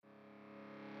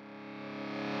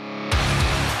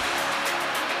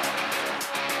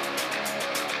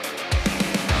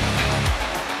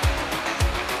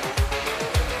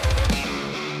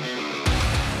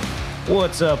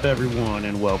What's up, everyone,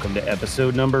 and welcome to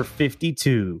episode number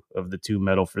 52 of the Two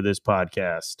Metal for This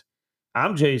podcast.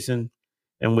 I'm Jason,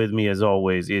 and with me, as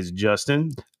always, is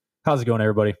Justin. How's it going,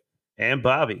 everybody? And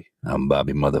Bobby. I'm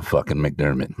Bobby motherfucking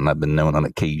McDermott, and I've been known on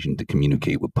occasion to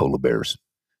communicate with polar bears.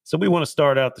 So we want to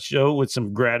start out the show with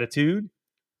some gratitude.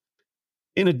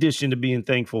 In addition to being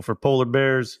thankful for polar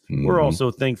bears, we're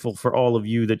also thankful for all of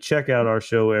you that check out our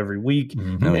show every week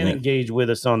and engage with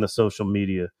us on the social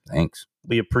media. Thanks.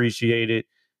 We appreciate it.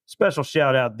 Special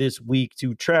shout out this week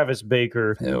to Travis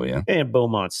Baker and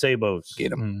Beaumont Sabos.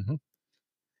 Get them.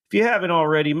 If you haven't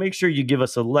already, make sure you give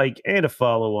us a like and a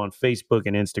follow on Facebook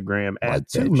and Instagram at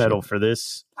Two Metal for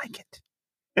This. Like it.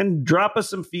 And drop us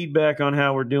some feedback on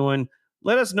how we're doing.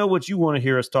 Let us know what you want to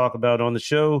hear us talk about on the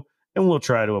show, and we'll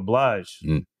try to oblige.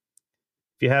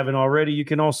 If you haven't already, you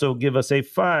can also give us a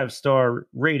 5-star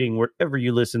rating wherever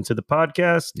you listen to the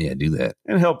podcast. Yeah, do that.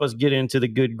 And help us get into the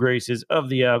good graces of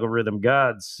the algorithm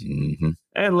gods.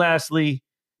 And lastly,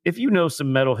 if you know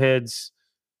some metalheads,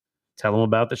 tell them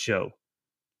about the show.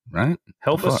 Right?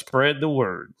 Help us spread the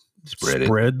word.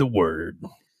 Spread the word.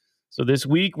 So this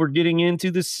week, we're getting into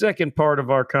the second part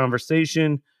of our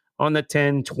conversation on the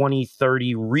 10, 20,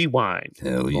 30 Rewind.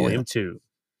 Volume 2.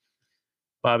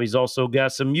 Bobby's also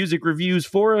got some music reviews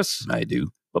for us. I do.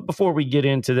 But before we get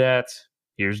into that,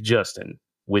 here's Justin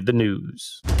with the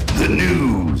news. The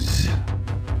news.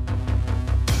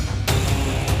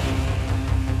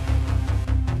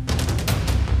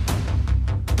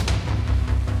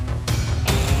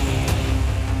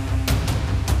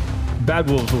 Bad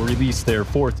Wolves will release their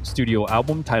fourth studio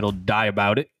album titled Die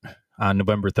About It on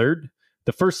November 3rd.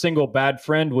 The first single, Bad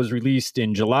Friend, was released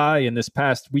in July, and this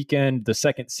past weekend, the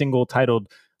second single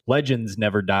titled Legends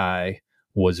Never Die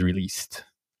was released.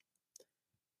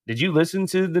 Did you listen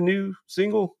to the new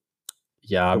single?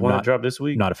 Yeah, the one that dropped this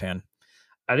week? Not a fan.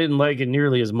 I didn't like it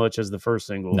nearly as much as the first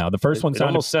single. No, the first one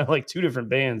almost sounded like two different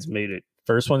bands made it.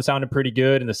 First one sounded pretty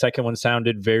good, and the second one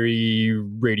sounded very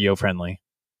radio friendly.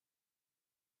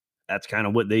 That's kind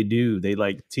of what they do. They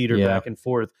like teeter back and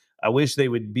forth. I wish they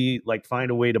would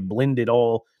find a way to blend it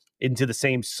all into the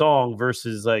same song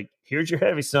versus like, here's your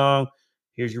heavy song,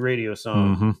 here's your radio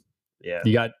song. Yeah.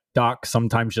 You got Doc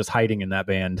sometimes just hiding in that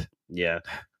band. Yeah.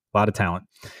 A lot of talent.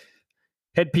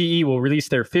 Head PE will release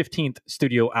their 15th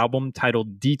studio album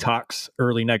titled Detox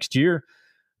early next year.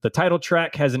 The title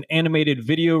track has an animated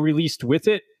video released with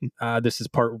it. This is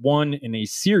part 1 in a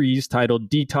series titled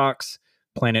Detox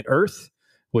Planet Earth,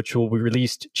 which will be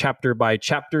released chapter by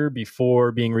chapter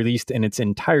before being released in its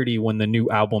entirety when the new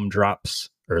album drops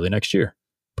early next year.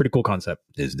 Pretty cool concept.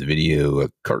 Is the video a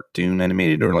cartoon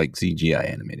animated or like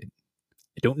CGI animated?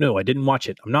 I don't know. I didn't watch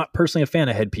it. I'm not personally a fan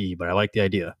of Head PE, but I like the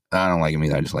idea. I don't like them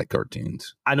either. I just like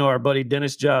cartoons. I know our buddy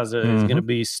Dennis Jazza is going to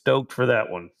be stoked for that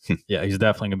one. Yeah, he's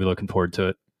definitely going to be looking forward to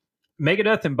it.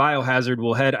 Megadeth and Biohazard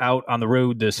will head out on the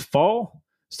road this fall,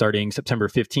 starting September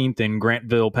 15th in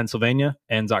Grantville, Pennsylvania,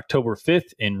 ends October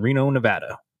 5th in Reno,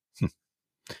 Nevada.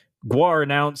 Gwar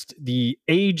announced the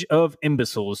Age of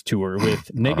Imbeciles tour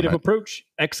with Negative Approach,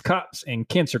 Ex-Cops, and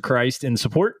Cancer Christ in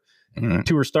support.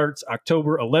 Tour starts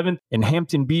October 11th in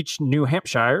Hampton Beach, New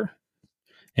Hampshire,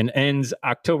 and ends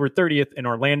October 30th in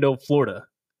Orlando, Florida.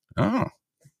 Oh.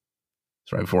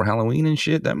 It's right before Halloween and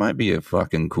shit. That might be a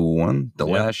fucking cool one. The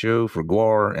last show for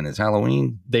Gwar, and it's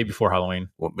Halloween. Day before Halloween.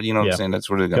 Well, but you know what I'm saying? That's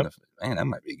where they're going to... Man, that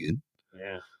might be good.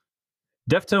 Yeah.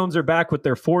 Deftones are back with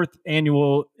their 4th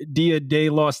annual Dia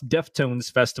de los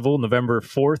Deftones Festival, November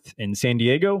 4th in San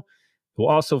Diego. It will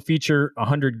also feature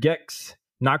 100 Gex,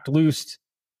 Knocked Loose,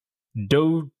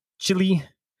 Do Chili,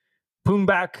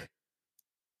 Poonback.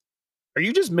 Are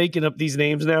you just making up these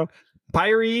names now?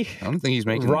 Pyre, I don't think he's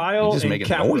making... Ryle, he's just making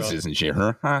Capra. Noises and shit,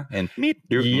 huh? And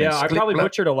yeah, I probably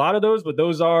butchered a lot of those, but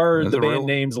those are the band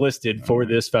names listed for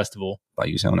this festival. I thought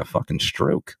you was having a fucking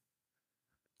stroke.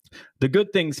 The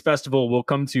Good Things Festival will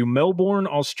come to Melbourne,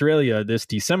 Australia this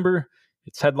December.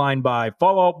 It's headlined by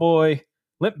Fall Out Boy,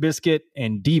 Limp Bizkit,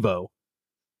 and Devo.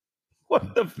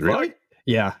 What the fuck?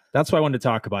 Yeah, that's why I wanted to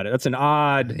talk about it. That's an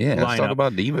odd lineup. Let's talk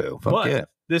about Devo. Fuck but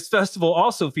this festival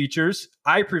also features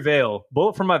I Prevail,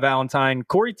 Bullet for My Valentine,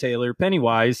 Corey Taylor,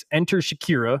 Pennywise, Enter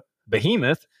Shakira,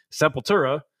 Behemoth,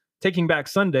 Sepultura, Taking Back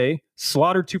Sunday,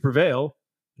 Slaughter to Prevail,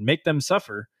 Make Them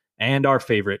Suffer, and our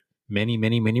favorite, many,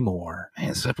 many, many more.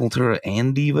 Man, Sepultura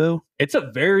and Devo? It's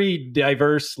a very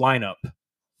diverse lineup.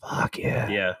 Fuck yeah.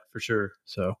 Yeah, for sure.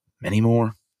 So many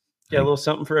more. Yeah, a little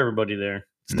something for everybody there.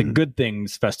 It's the Good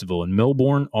Things Festival in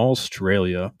Melbourne,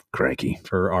 Australia. Crikey.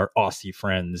 For our Aussie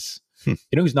friends. You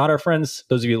know who's not our friends?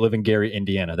 Those of you that live in Gary,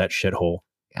 Indiana, that shithole.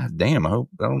 God damn, I hope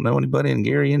I don't know anybody in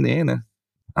Gary, Indiana.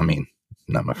 I mean,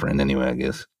 not my friend anyway, I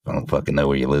guess. I don't fucking know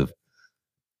where you live.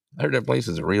 I heard that place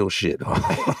is a real shit. All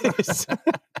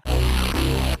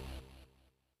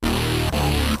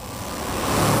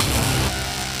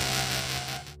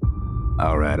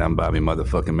right, I'm Bobby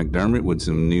motherfucking McDermott with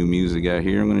some new music out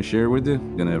here I'm going to share with you.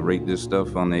 Going to rate this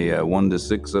stuff on a 1 to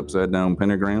 6 upside down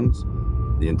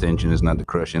pentagrams. The intention is not to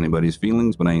crush anybody's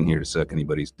feelings, but I ain't here to suck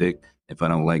anybody's dick. If I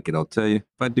don't like it, I'll tell you.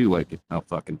 If I do like it, I'll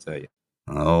fucking tell you.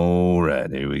 All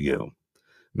right, here we go.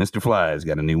 Mr. Fly's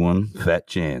got a new one, Fat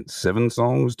Chance. 7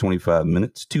 songs, 25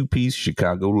 minutes, 2-piece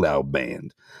Chicago loud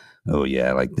band. Oh yeah,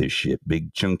 I like this shit.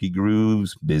 Big chunky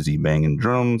grooves, busy banging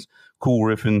drums, cool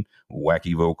riffing,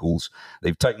 wacky vocals.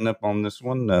 They've tightened up on this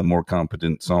one, more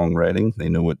competent songwriting. They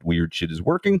know what weird shit is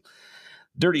working.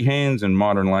 Dirty Hands and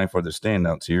Modern Life are the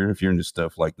standouts here. If you're into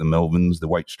stuff like the Melvins, the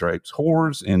White Stripes,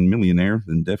 Whores, and Millionaire,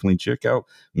 then definitely check out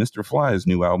Mr. Fly's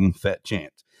new album, Fat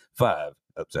Chance. 5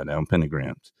 upside down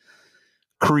pentagrams.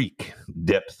 Creek,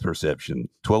 Depth Perception.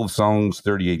 12 songs,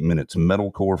 38 minutes.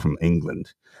 Metalcore from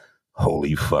England.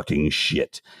 Holy fucking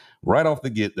shit. Right off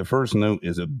the get, the first note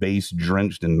is a bass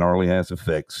drenched in gnarly ass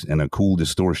effects and a cool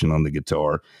distortion on the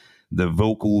guitar. The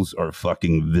vocals are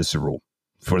fucking visceral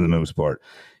for the most part.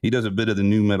 He does a bit of the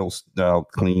new metal style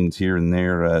cleans here and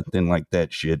there. Didn't like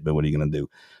that shit, but what are you going to do?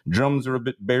 Drums are a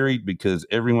bit buried because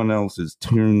everyone else is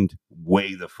tuned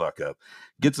way the fuck up.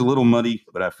 Gets a little muddy,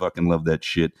 but I fucking love that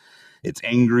shit. It's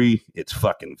angry, it's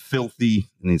fucking filthy,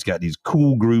 and he's got these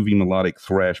cool, groovy, melodic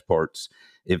thrash parts.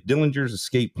 If Dillinger's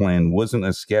Escape Plan wasn't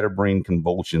a scatterbrained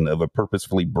convulsion of a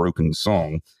purposefully broken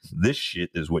song, this shit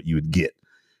is what you would get.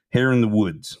 Hair in the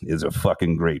Woods is a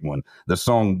fucking great one. The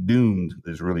song Doomed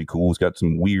is really cool. It's got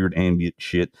some weird ambient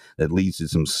shit that leads to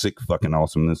some sick fucking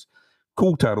awesomeness.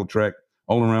 Cool title track.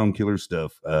 All around killer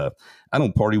stuff. I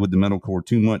don't party with the metalcore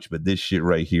too much, but this shit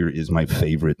right here is my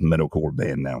favorite metalcore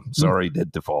band now. Sorry,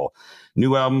 Dead to Fall.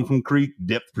 New album from Creek,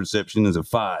 Depth Perception, is a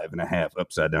 5.5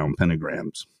 upside down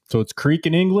pentagrams. So it's Creek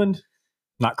in England,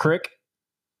 not Crick?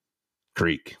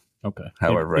 Creek. Okay.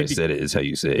 However I said it is how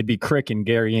you say it. It'd be Crick in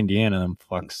Gary, Indiana, them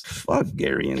fucks. Fuck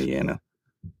Gary, Indiana.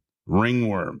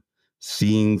 Ringworm.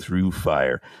 Seeing Through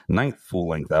Fire. 9th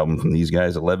full-length album from these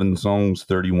guys. 11 songs,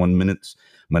 31 minutes.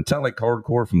 Metallic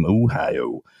hardcore from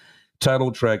Ohio.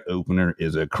 Title track opener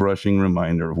is a crushing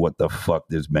reminder of what the fuck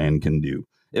this band can do.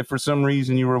 If for some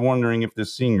reason you were wondering if the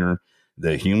singer,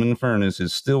 the human furnace,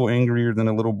 is still angrier than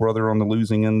a little brother on the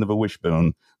losing end of a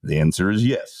wishbone, the answer is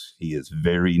yes. He is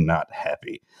very not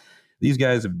happy. These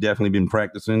guys have definitely been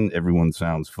practicing. Everyone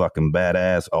sounds fucking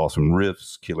badass. Awesome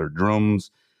riffs, killer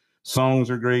drums. Songs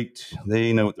are great.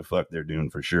 They know what the fuck they're doing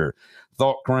for sure.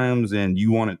 Thought Crimes and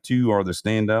You Want It Too are the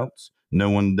standouts. No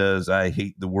One Does. I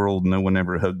Hate the World. No One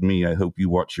Ever Hugged Me. I Hope You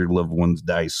Watch Your Loved Ones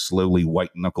Die Slowly.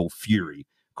 White Knuckle Fury.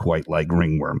 Quite like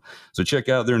Ringworm. So check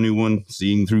out their new one,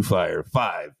 Seeing Through Fire.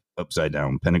 5 upside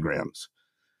down pentagrams.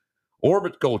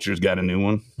 Orbit Culture's got a new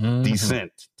one. Mm-hmm.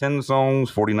 Descent. 10 songs,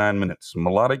 49 minutes.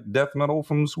 Melodic death metal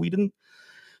from Sweden.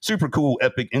 Super cool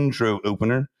epic intro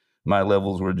opener. My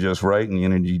levels were just right, and the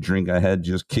energy drink I had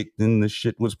just kicked in. This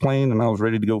shit was playing, and I was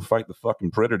ready to go fight the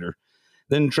fucking Predator.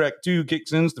 Then track 2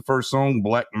 kicks in. It's the first song,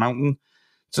 Black Mountain.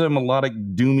 It's a melodic,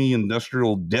 doomy,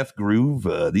 industrial death groove.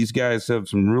 These guys have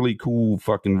some really cool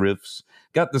fucking riffs.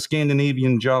 Got the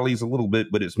Scandinavian jollies a little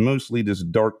bit, but it's mostly this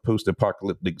dark,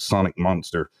 post-apocalyptic sonic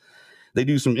monster. They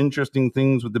do some interesting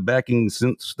things with the backing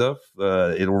synth stuff.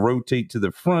 It'll rotate to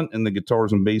the front, and the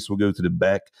guitars and bass will go to the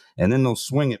back, and then they'll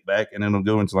swing it back, and then it'll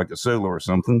go into like a solo or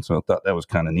something. So I thought that was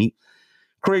kind of neat.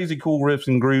 Crazy cool riffs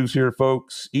and grooves here,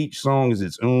 folks. Each song is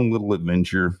its own little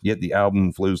adventure, yet the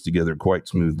album flows together quite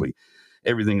smoothly.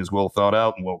 Everything is well thought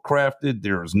out and well crafted.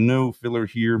 There is no filler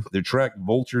here. The track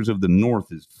Vultures of the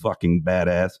North is fucking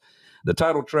badass. The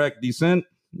title track Descent,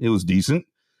 it was decent.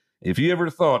 If you ever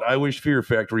thought I Wish Fear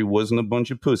Factory wasn't a bunch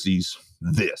of pussies,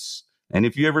 this. And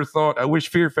if you ever thought I Wish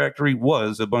Fear Factory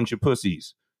was a bunch of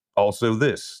pussies, also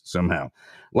this, somehow.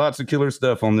 Lots of killer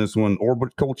stuff on this one.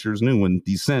 Orbit Culture's new one,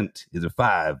 Descent, is a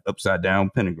 5 upside down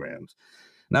pentagrams.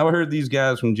 Now, I heard these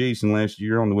guys from Jason last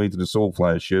year on the way to the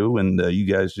Soulfly show, and you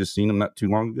guys just seen them not too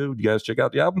long ago. Did you guys check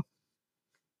out the album?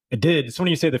 It did. It's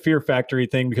funny you say the Fear Factory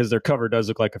thing because their cover does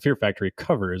look like a Fear Factory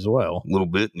cover as well. A little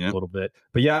bit, yeah. A little bit.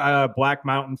 But yeah, Black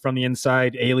Mountain from the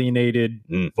Inside, Alienated,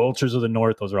 Vultures of the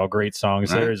North. Those are all great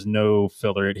songs. Right. There is no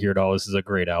filler here at all. This is a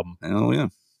great album. Oh, yeah.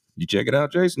 You check it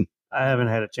out, Jason? I haven't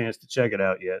had a chance to check it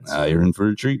out yet. So. You're in for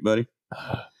a treat, buddy.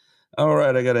 All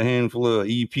right, I got a handful of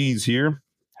EPs here.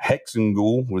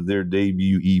 Hexenghoul with their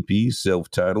debut EP,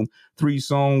 self-titled. 3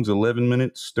 songs, 11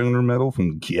 minutes, stoner metal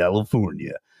from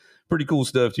California. Pretty cool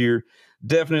stuff here.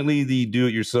 Definitely the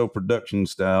do-it-yourself production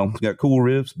style. It's got cool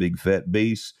riffs, big fat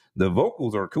bass. The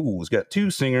vocals are cool. It's got 2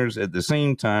 singers at the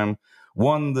same time.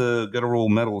 One, the guttural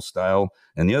metal style,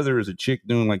 and the other is a chick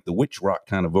doing like the witch rock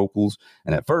kind of vocals.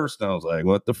 And at first I was like,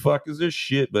 what the fuck is this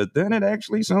shit? But then it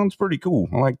actually sounds pretty cool.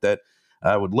 I like that.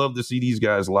 I would love to see these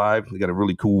guys live. They got a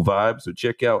really cool vibe. So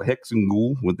check out Hex and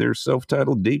Ghoul with their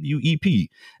self-titled debut EP.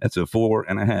 That's a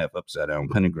 4.5 upside down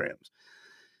pentagrams.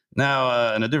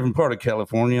 Now, in a different part of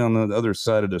California, on the other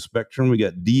side of the spectrum, we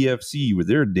got DFC with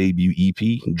their debut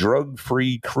EP, Drug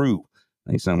Free Crew.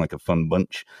 They sound like a fun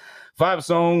bunch. 5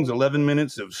 songs, 11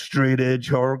 minutes of straight edge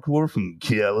hardcore from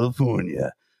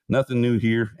California. Nothing new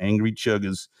here, angry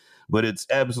chuggas. But it's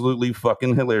absolutely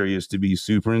fucking hilarious to be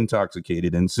super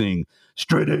intoxicated and sing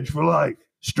straight edge for life,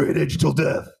 straight edge till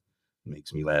death.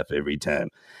 Makes me laugh every time.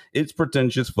 It's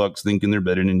pretentious fucks thinking they're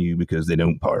better than you because they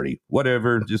don't party.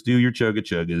 Whatever, just do your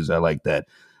chuggas. I like that.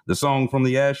 The song From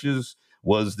the Ashes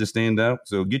was the standout,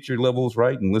 so get your levels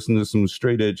right and listen to some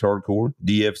straight edge hardcore.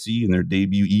 DFC and their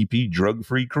debut EP, Drug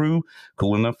Free Crew,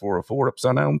 cool enough for a 4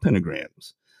 upside down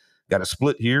pentagrams. Got a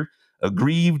split here,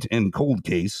 Aggrieved and Cold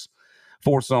Case.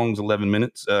 4 songs, 11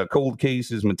 minutes. Cold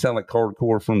Case is metallic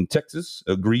hardcore from Texas.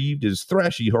 Aggrieved is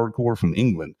thrashy hardcore from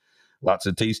England. Lots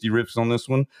of tasty riffs on this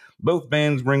one. Both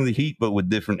bands bring the heat, but with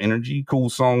different energy.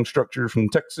 Cool song structure from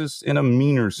Texas and a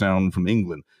meaner sound from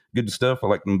England. Good stuff. I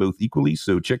like them both equally.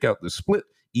 So check out the split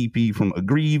EP from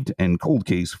Aggrieved and Cold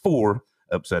Case 4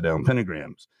 upside down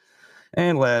pentagrams.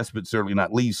 And last but certainly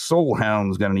not least, Soul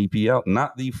Hound's got an EP out.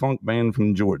 Not the funk band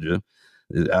from Georgia.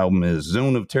 The album is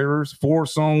Zone of Terrors. 4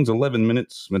 songs, 11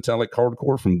 minutes. Metallic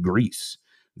hardcore from Greece.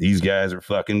 These guys are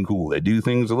fucking cool. They do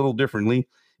things a little differently.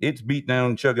 It's beat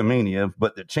down chuggamania,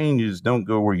 but the changes don't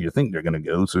go where you think they're going to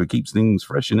go, so it keeps things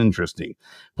fresh and interesting.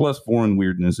 Plus, foreign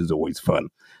weirdness is always fun.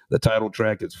 The title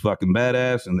track is fucking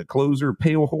badass, and the closer,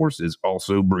 Pale Horse, is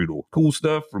also brutal. Cool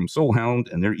stuff from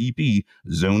Soulhound and their EP,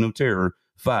 Zone of Terror,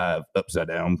 5 upside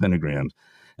down pentagrams.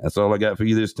 That's all I got for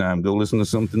you this time. Go listen to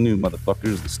something new,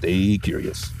 motherfuckers, and stay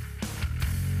curious.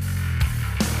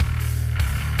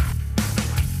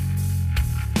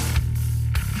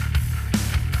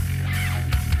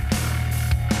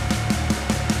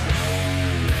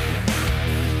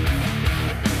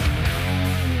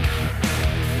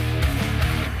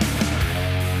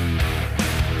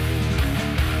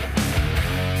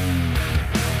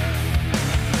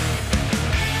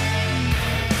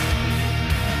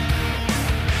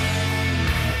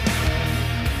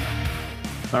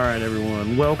 All right,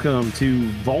 everyone. Welcome to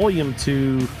Volume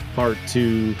 2, Part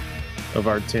 2 of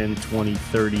our 10, 20,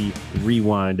 30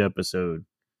 Rewind episode.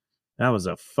 That was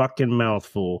a fucking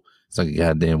mouthful. It's like a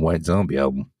goddamn White Zombie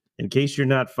album. In case you're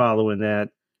not following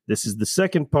that, this is the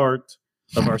second part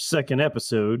of our second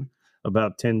episode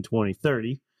about 10, 20,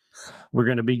 30. We're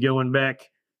going to be going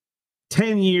back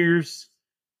 10 years,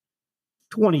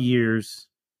 20 years,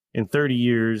 and 30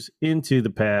 years into the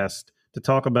past to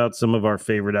talk about some of our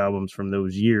favorite albums from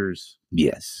those years.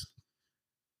 Yes.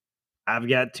 I've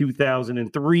got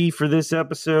 2003 for this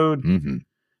episode. Mm-hmm.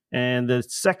 And the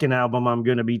second album I'm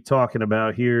going to be talking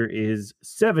about here is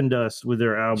Seven Dust with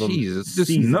their album. Jesus, just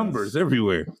Seasons. numbers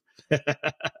everywhere.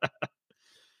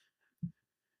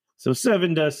 So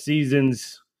Seven Dust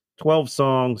Seasons, 12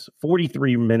 songs,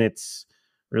 43 minutes,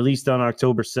 released on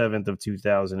October 7th of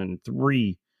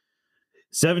 2003.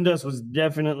 Seven Dust was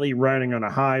definitely riding on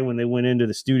a high when they went into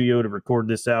the studio to record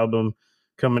this album,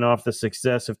 coming off the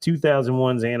success of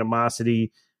 2001's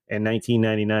Animosity and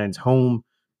 1999's Home.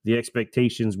 The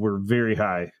expectations were very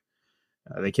high.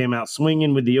 They came out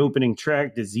swinging with the opening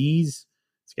track, Disease.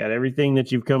 It's got everything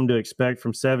that you've come to expect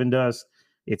from Seven Dust.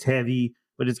 It's heavy,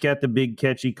 but it's got the big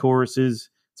catchy choruses.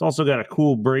 It's also got a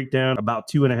cool breakdown about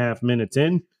 2.5 minutes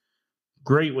in.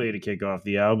 Great way to kick off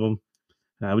the album.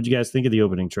 What'd you guys think of the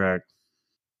opening track?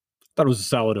 Thought it was a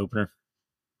solid opener.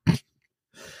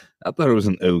 I thought it was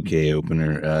an okay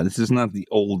opener. This is not the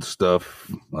old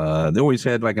stuff. They always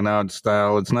had like an odd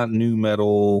style. It's not new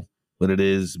metal, but it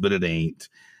is, but it ain't.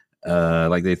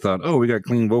 Like they thought, oh, we got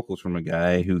clean vocals from a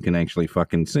guy who can actually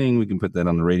fucking sing. We can put that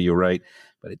on the radio, right?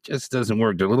 But it just doesn't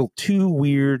work. They're a little too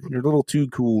weird. They're a little too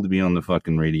cool to be on the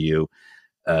fucking radio.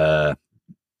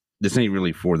 This ain't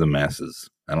really for the masses,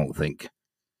 I don't think.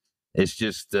 It's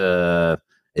just,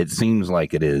 it seems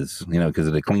like it is, because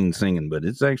of the clean singing, but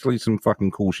it's actually some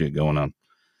fucking cool shit going on.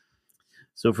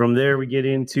 So from there, we get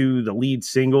into the lead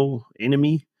single,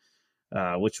 Enemy,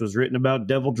 which was written about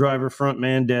Devil Driver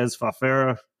frontman Dez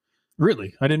Fafara.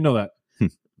 Really? I didn't know that.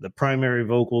 The primary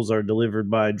vocals are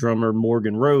delivered by drummer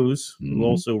Morgan Rose, who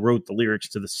also wrote the lyrics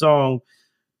to the song.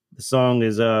 The song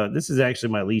is, this is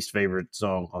actually my least favorite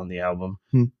song on the album,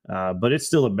 but it's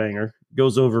still a banger.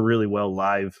 Goes over really well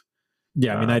live.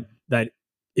 Yeah, I mean, that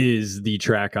is the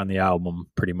track on the album,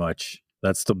 pretty much.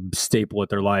 That's the staple at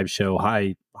their live show.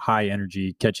 High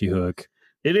energy, catchy hook.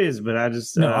 It is, but I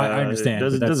just I understand.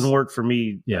 It doesn't work for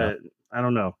me. Yeah. I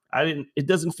don't know. It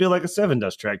doesn't feel like a Seven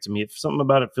Dust track to me. If something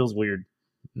about it feels weird.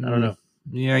 I don't know.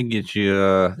 Yeah, I get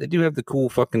you. They do have the cool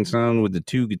fucking sound with the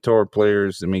 2 guitar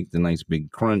players that make the nice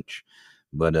big crunch.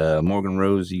 But Morgan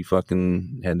Rose, he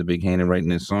fucking had the big hand in writing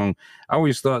this song. I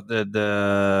always thought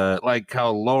that, like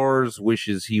how Lars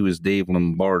wishes he was Dave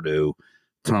Lombardo,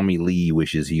 Tommy Lee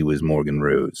wishes he was Morgan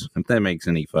Rose. If that makes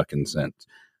any fucking sense.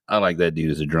 I like that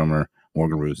dude as a drummer.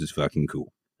 Morgan Rose is fucking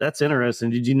cool. That's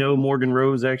interesting. Did you know Morgan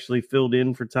Rose actually filled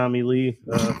in for Tommy Lee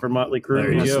for Motley Crue?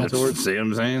 There you go. See what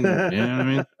I'm saying? You know what I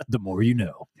mean? The more you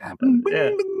know.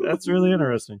 Yeah, that's really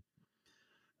interesting.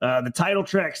 The title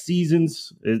track,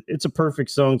 Seasons, it's a perfect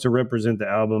song to represent the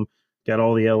album. Got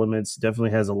all the elements.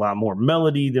 Definitely has a lot more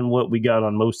melody than what we got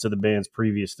on most of the band's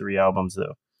previous 3 albums,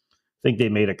 though. I think they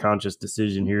made a conscious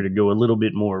decision here to go a little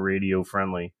bit more radio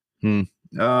friendly.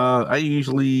 I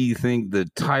usually think the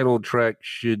title track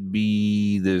should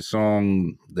be the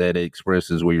song that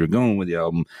expresses where you're going with the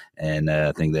album, and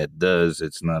I think that does.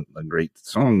 It's not a great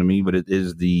song to me, but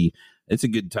it's a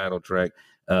good title track.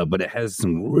 But it has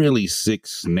some really sick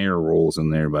snare rolls in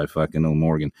there by fucking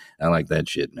Morgan. I like that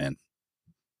shit, man.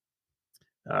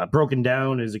 Broken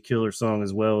Down is a killer song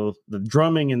as well. The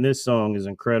drumming in this song is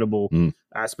incredible.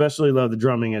 I especially love the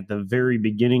drumming at the very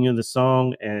beginning of the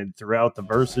song and throughout the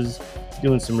verses. It's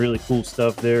doing some really cool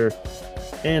stuff there.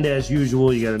 And as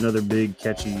usual, you got another big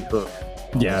catchy hook.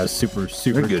 Yeah, super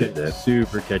good at that.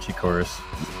 Super catchy chorus.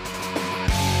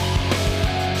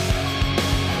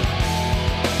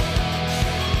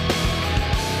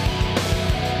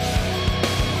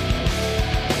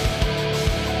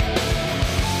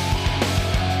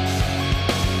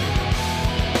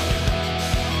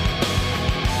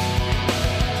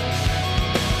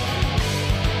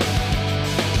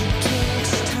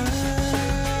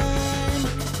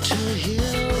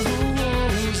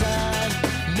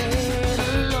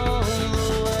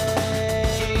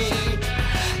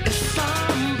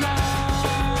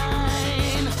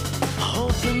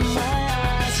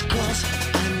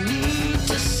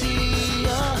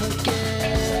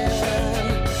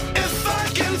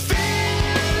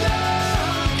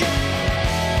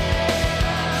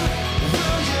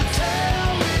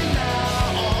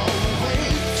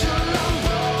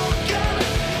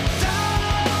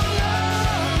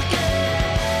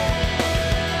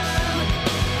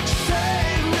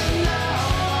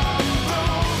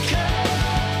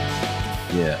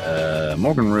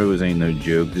 Morgan Rose ain't no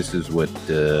joke. This is what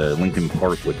Linkin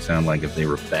Park would sound like if they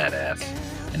were badass,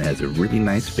 and it has a really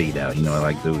nice fade out. You know, I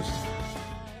like those.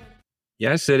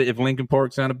 Yeah, I said it. If Linkin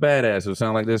Park sounded badass, it would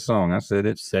sound like this song. I said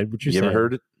it. Said what you said. Ever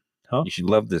heard it? Huh? You should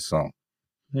love this song.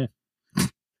 Yeah.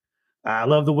 I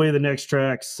love the way the next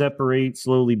track, Separate,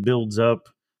 slowly builds up.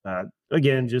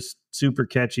 Again, just super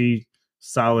catchy,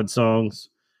 solid songs.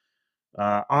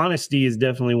 Honesty is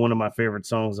definitely one of my favorite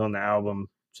songs on the album.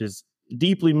 Just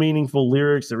deeply meaningful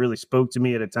lyrics that really spoke to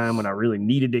me at a time when I really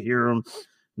needed to hear them.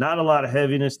 Not a lot of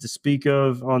heaviness to speak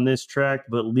of on this track,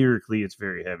 but lyrically it's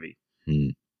very heavy.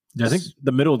 I think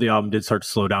the middle of the album did start to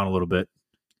slow down a little bit.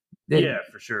 Yeah,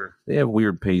 for sure. They have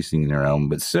weird pacing in their album,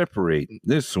 but Separate,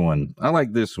 this one, I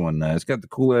like this one. It's got the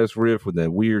cool ass riff with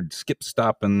that weird skip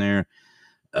stop in there.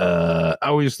 I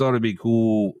always thought it'd be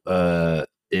cool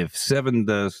if Seven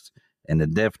Dust and the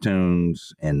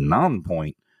Deftones and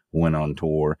Nonpoint went on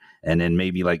tour, and then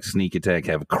maybe like Sneak Attack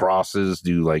have crosses,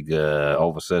 do like all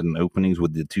of a sudden openings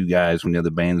with the 2 guys from the other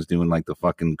bands doing like the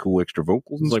fucking cool extra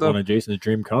vocals and It's like stuff. one of Jason's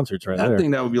dream concerts right I there.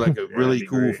 think that would be like a really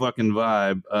cool great. fucking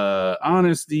vibe.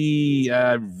 Honesty,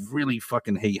 I really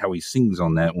fucking hate how he sings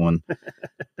on that one.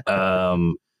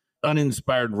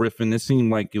 Uninspired riffing. It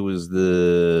seemed like it was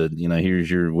we're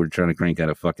trying to crank out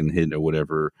a fucking hit or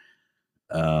whatever.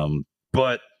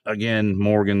 But again,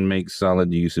 Morgan makes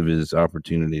solid use of his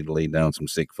opportunity to lay down some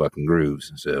sick fucking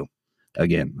grooves. So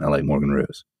again, I like Morgan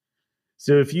Rose.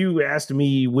 So if you asked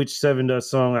me which Seven Dust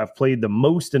song I've played the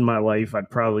most in my life, I'd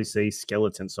probably say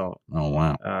Skeleton Song. Oh,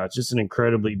 wow. It's just an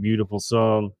incredibly beautiful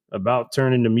song about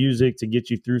turning to music to get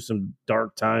you through some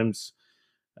dark times.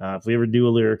 If we ever do a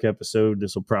lyric episode,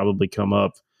 this will probably come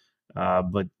up.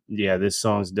 But yeah, this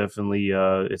song's definitely,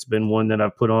 it's been one that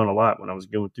I've put on a lot when I was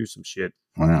going through some shit.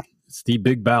 Wow. It's the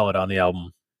big ballad on the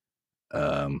album.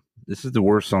 This is the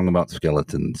worst song about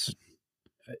skeletons.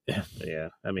 Yeah,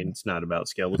 I mean, it's not about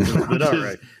skeletons, but all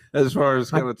right. As far as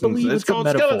skeletons, it's called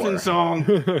Skeleton Song.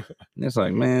 It's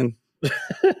like, man,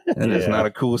 that is not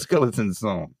a cool skeleton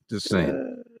song. Just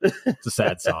saying. It's a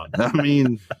sad song. I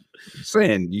mean,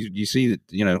 saying you see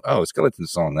that, skeleton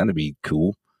song, that'd be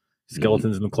cool.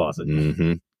 Skeletons in the closet.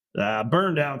 Mm-hmm.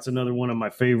 Burned Out's another one of my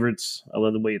favorites. I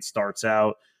love the way it starts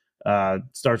out.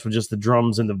 Starts with just the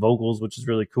drums and the vocals, which is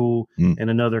really cool, and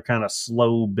another kind of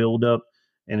slow build up,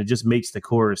 and it just makes the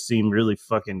chorus seem really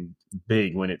fucking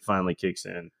big when it finally kicks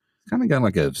in. Kind of got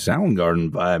like a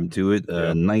Soundgarden vibe to it.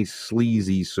 Yeah. Nice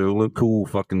sleazy solo, cool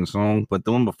fucking song. But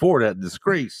the one before that,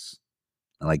 Disgrace,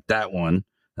 I like that one.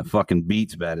 The fucking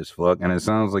beat's bad as fuck, and it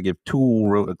sounds like if Tool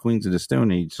wrote a Queens of the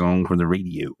Stone Age song for the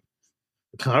radio.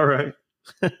 All right.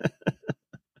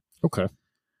 Okay.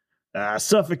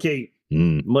 Suffocate.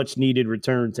 Much needed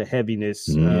return to heaviness.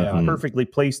 Perfectly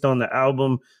placed on the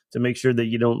album to make sure that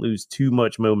you don't lose too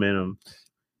much momentum.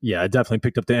 Yeah, I definitely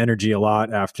picked up the energy a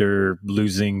lot after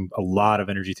losing a lot of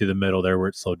energy through the middle there where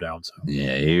it slowed down. So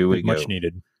yeah, here we go. Much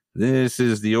needed. This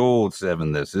is the old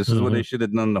Seven. This is what they should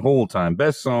have done the whole time.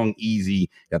 Best song, easy.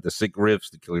 Got the sick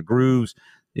riffs, the killer grooves,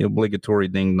 the obligatory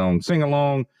ding dong sing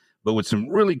along, but with some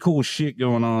really cool shit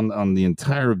going on the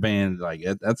entire band. Like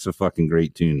that's a fucking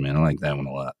great tune, man. I like that one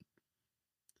a lot.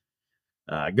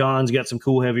 Gone's got some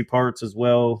cool heavy parts as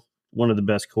well. One of the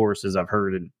best choruses I've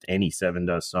heard in any Seven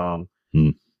Dust song.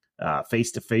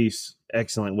 Face to Face,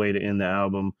 excellent way to end the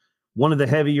album. One of the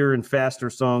heavier and faster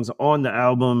songs on the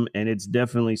album, and it's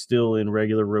definitely still in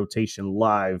regular rotation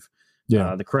live.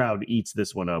 Yeah, the crowd eats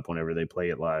this one up whenever they play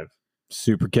it live.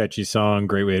 Super catchy song,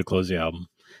 great way to close the album.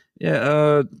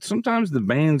 Yeah, sometimes the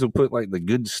bands will put like the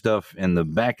good stuff in the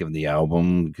back of the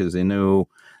album because they know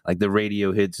like the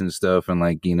radio hits and stuff, and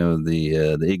like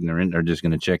the ignorant are just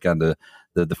going to check out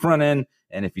the front end.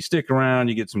 And if you stick around,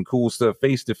 you get some cool stuff.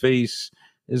 Face to Face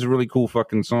is a really cool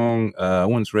fucking song. I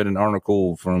once read an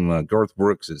article from Garth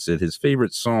Brooks that said his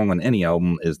favorite song on any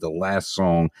album is the last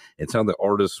song. It's how the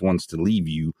artist wants to leave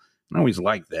you. I always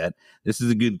like that. This is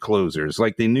a good closer. It's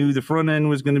like they knew the front end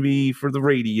was going to be for the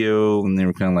radio, and they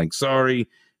were kind of like, sorry,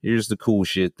 here's the cool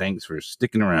shit. Thanks for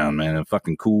sticking around, man. A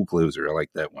fucking cool closer. I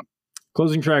like that one.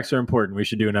 Closing tracks are important. We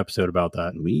should do an episode about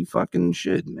that. We fucking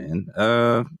should, man.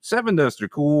 Seven Dust are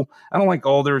cool. I don't like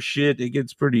all their shit. It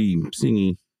gets pretty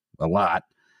singy a lot.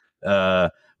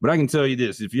 But I can tell you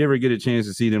this. If you ever get a chance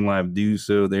to see them live, do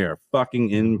so. They are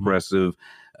fucking impressive.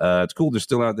 It's cool they're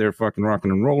still out there fucking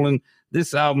rocking and rolling.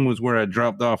 This album was where I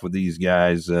dropped off with these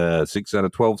guys. 6 out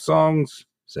of 12 songs.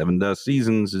 Seven Dust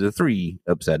Seasons is a 3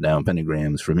 upside down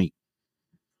pentagrams for me.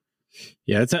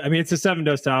 Yeah, it's a Seven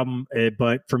Dust album,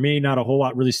 but for me, not a whole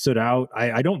lot really stood out.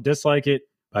 I don't dislike it.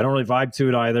 I don't really vibe to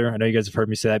it either. I know you guys have heard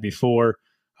me say that before.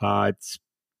 It's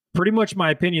pretty much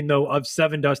my opinion, though, of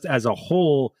Seven Dust as a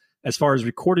whole, as far as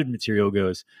recorded material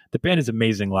goes. The band is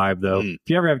amazing live, though. If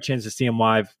you ever have a chance to see them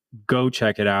live, go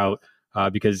check it out,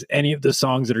 because any of the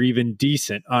songs that are even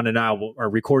decent on an album or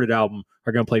recorded album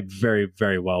are going to play very,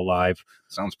 very well live.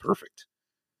 Sounds perfect.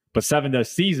 But Seven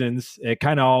Dust Seasons, it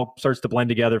kind of all starts to blend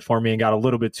together for me and got a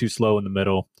little bit too slow in the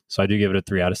middle. So I do give it a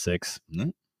 3 out of 6.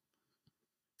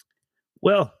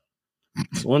 Well,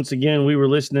 once again, we were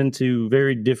listening to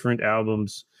very different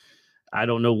albums. I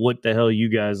don't know what the hell you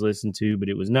guys listened to, but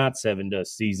it was not Seven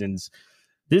Dust Seasons.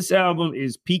 This album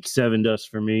is peak Seven Dust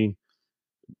for me.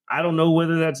 I don't know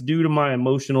whether that's due to my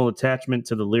emotional attachment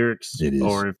to the lyrics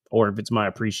or if it's my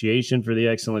appreciation for the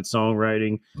excellent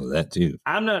songwriting. Well, that too.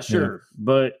 I'm not sure,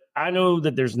 but I know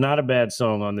that there's not a bad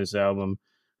song on this album.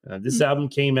 This album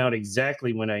came out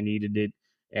exactly when I needed it,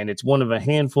 and it's one of a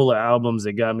handful of albums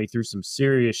that got me through some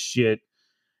serious shit,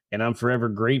 and I'm forever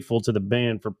grateful to the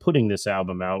band for putting this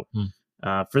album out.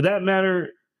 For that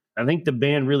matter, I think the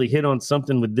band really hit on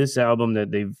something with this album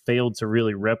that they've failed to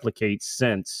really replicate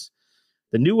since.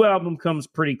 The new album comes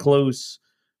pretty close,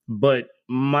 but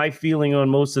my feeling on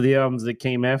most of the albums that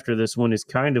came after this one is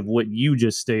kind of what you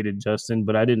just stated, Justin,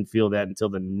 but I didn't feel that until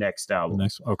the next album.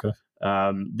 Okay.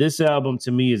 This album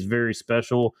to me is very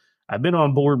special. I've been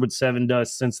on board with Seven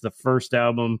Dust since the first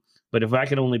album, but if I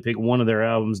could only pick one of their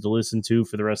albums to listen to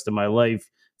for the rest of my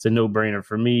life, it's a no-brainer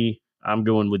for me. I'm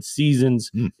going with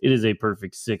Seasons. It is a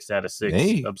perfect 6 out of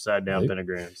 6 upside down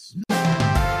pentagrams.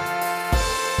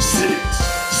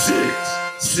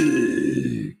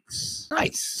 6.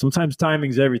 Nice. Sometimes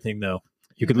timing's everything, though.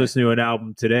 You could listen to an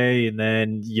album today and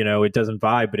then, it doesn't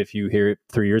vibe, but if you hear it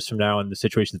 3 years from now and the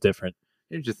situation's different.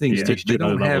 Here's the thing. They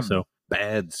don't have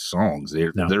bad songs.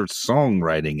 Their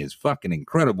songwriting is fucking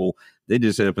incredible. They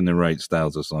just happen to write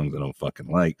styles of songs I don't fucking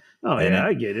like.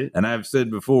 I get it. And I've said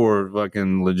before,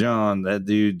 fucking LeJohn, that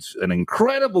dude's an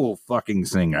incredible fucking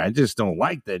singer. I just don't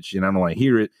like that shit. I don't want to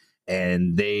hear it.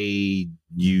 And they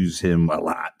use him a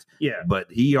lot. Yeah. But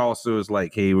he also is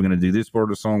like, hey, we're going to do this part of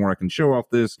the song where I can show off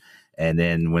this. And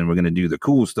then when we're going to do the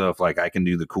cool stuff, like I can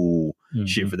do the cool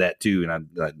shit for that too. And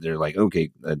they're like,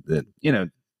 okay,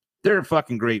 they're a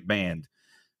fucking great band.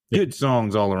 good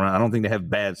songs all around. I don't think they have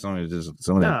bad songs. It's just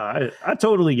some of No, that. I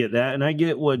totally get that. And I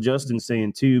get what Justin's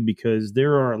saying too, because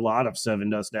there are a lot of Seven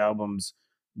Dust albums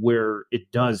where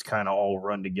it does kind of all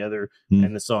run together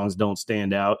and the songs don't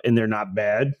stand out and they're not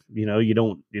bad. You know, you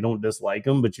don't dislike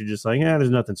them, but you're just like, there's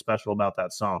nothing special about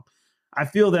that song. I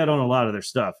feel that on a lot of their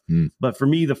stuff. But for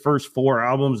me, the first 4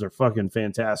 albums are fucking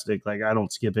fantastic. Like, I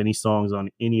don't skip any songs on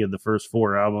any of the first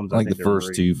 4 albums. I like the first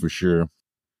great. 2 for sure.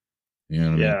 You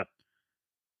know what I mean?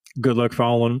 Good luck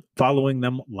following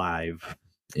them live.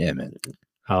 Yeah, man.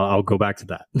 I'll go back to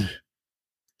that.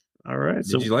 All right.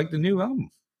 Did you like the new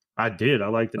album? I did. I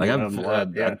liked the new album a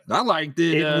lot. Yeah. I liked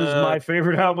it. It was my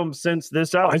favorite album since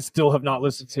this album. I still have not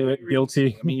listened to it.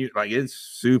 Guilty. I mean, like, it's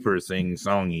super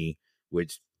sing-songy,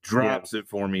 which drops it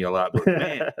for me a lot. But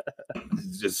man,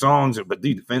 the songs, but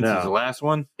dude, Defense is the last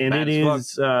one. And it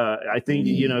is, I think,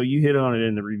 you hit on it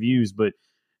in the reviews, but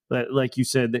like you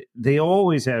said, they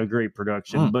always have great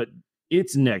production, but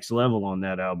it's next level on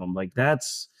that album. Like,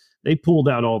 they pulled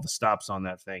out all the stops on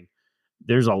that thing.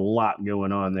 There's a lot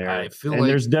going on there. I feel and like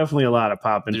there's definitely a lot of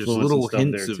pop influence. There's little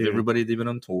and hints of everybody they've been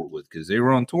on tour with, because they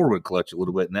were on tour with Clutch a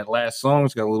little bit. And that last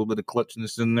song's got a little bit of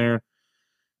Clutchness in there.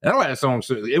 That last song,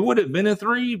 it would have been a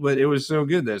 3, but it was so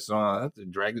good, that song, I have to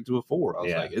drag it to a 4. I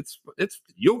was like, it's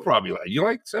you'll probably like. You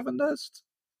like Seven Dust?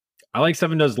 I like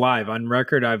Seven Dust live. On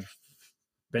record, I've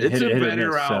been it's hit a or better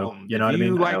miss, album. So, you know what I mean?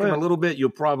 If you like them a little bit, you'll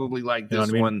probably like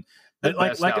this one.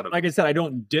 Like I said, I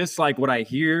don't dislike what I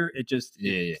hear. It just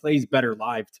plays better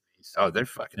live to me. So, they're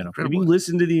fucking incredible. Have you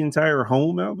listened to the entire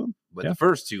Home album? But the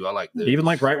first 2, I like those. Even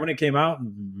like right when it came out,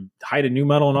 height of new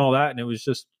metal and all that, and it was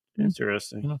just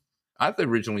interesting. I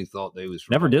originally thought they was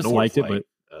from never disliked it, but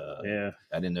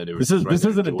I didn't know they were. This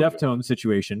isn't a Deftones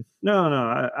situation. No,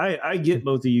 I get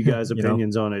both of you guys'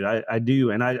 opinions on it. I do,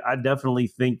 and I definitely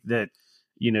think that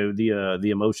the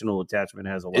emotional attachment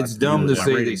has a lot. It's dumb to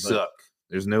say they suck.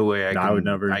 There's no way I would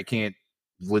never. I can't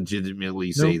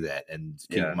legitimately say that and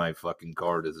keep my fucking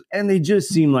card as. And they just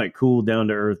seem like cool, down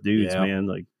to earth dudes, man.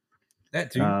 Like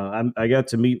that too. I got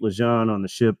to meet Lejean on the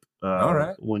ship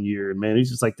one year. Man, he's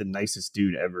just like the nicest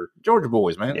dude ever. Georgia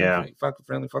boys, man. Yeah, fucking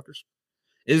friendly fuckers.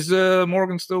 Is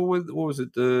Morgan still with? What was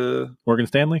it? Morgan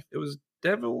Stanley. It was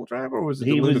Devil Driver, or was it?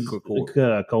 He was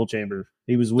Cold Chamber.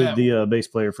 He was with the bass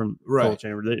player from Cold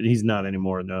Chamber. He's not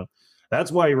anymore. No,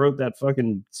 that's why he wrote that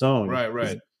fucking song.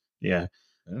 Right. Yeah.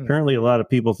 Apparently, a lot of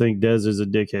people think Dez is a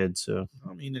dickhead. So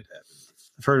I mean, it happens.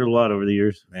 I've heard it a lot over the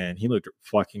years. Man, he looked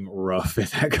fucking rough at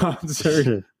that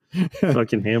concert.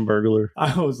 Fucking hamburglar.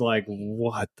 I was like,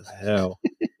 what the hell?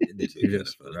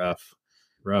 Just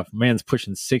rough. Man's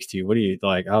pushing 60. What do you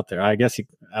like out there? I guess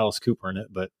Alice Cooper in it,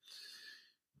 but.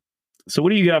 So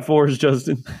what do you got for us,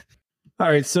 Justin? All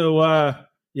right. So, I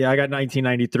got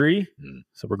 1993.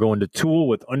 So we're going to Tool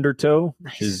with Undertow,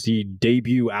 which is the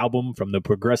debut album from the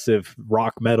progressive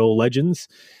rock metal legends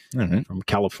from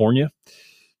California.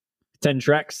 10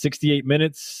 tracks, 68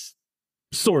 minutes.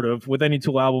 Sort of. With any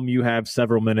Tool album, you have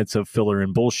several minutes of filler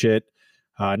and bullshit.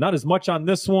 Not as much on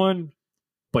this one,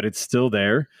 but it's still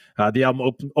there. The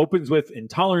album opens with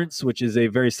Intolerance, which is a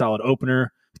very solid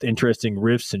opener with interesting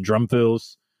riffs and drum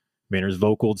fills. Maynard's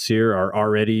vocals here are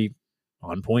already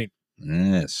on point.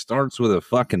 Yeah, it starts with a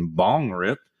fucking bong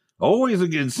rip. Always a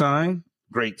good sign.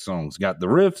 Great songs. Got the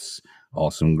riffs.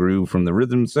 Awesome groove from the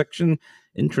rhythm section.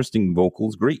 Interesting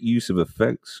vocals. Great use of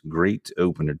effects. Great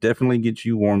opener. Definitely gets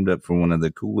you warmed up for one of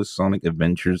the coolest sonic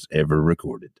adventures ever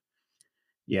recorded.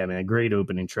 Yeah, man. Great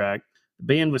opening track. The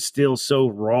band was still so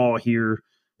raw here.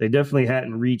 They definitely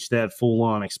hadn't reached that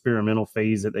full-on experimental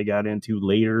phase that they got into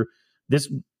later.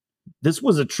 This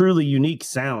was a truly unique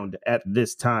sound at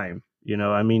this time.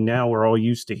 I mean, now we're all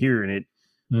used to hearing it,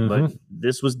 but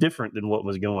this was different than what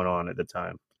was going on at the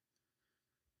time.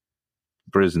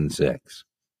 Prison Sex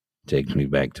takes me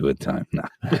back to a time. Nah.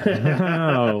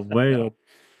 Oh, well.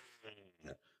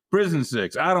 Prison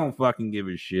Sex. I don't fucking give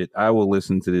a shit. I will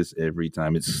listen to this every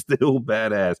time. It's still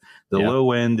badass. The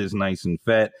low end is nice and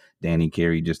fat. Danny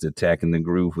Carey just attacking the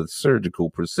groove with surgical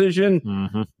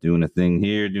precision. Doing a thing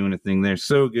here, doing a thing there.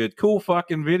 So good. Cool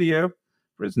fucking video.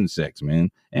 Prison Sex, man.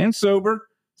 And Sober.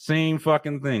 Same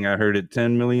fucking thing. I heard it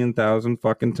 10 million thousand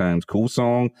fucking times. Cool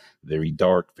song. Very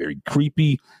dark, very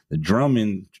creepy. The drum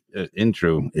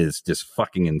intro is just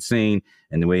fucking insane.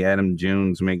 And the way Adam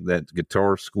Jones make that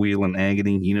guitar squeal in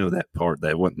agony, that part.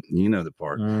 The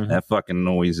part. That fucking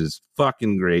noise is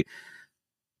fucking great.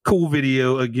 Cool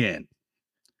video again.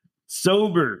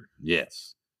 Sober.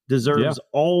 Yes. Deserves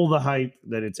all the hype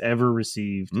that it's ever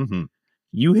received.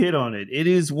 You hit on it. It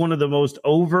is one of the most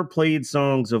overplayed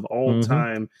songs of all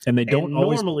time. And they don't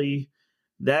normally,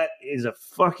 that is a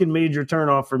fucking major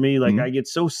turnoff for me. Like, I get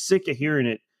so sick of hearing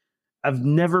it I've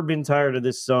never been tired of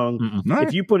this song. Mm-mm.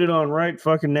 If you put it on right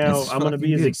fucking now, It's I'm going to be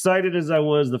fucking as good. excited as I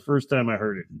was the first time I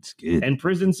heard it. It's good. And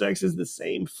Prison Sex is the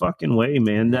same fucking way,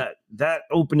 man. That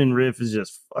opening riff is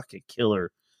just fucking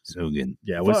killer. So good.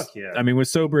 Yeah, Fuck yeah. I mean, with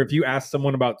Sober, if you ask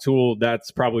someone about Tool,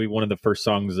 that's probably one of the first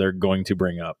songs they're going to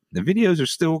bring up. The videos are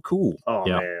still cool. Oh,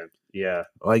 Yeah. man. Yeah.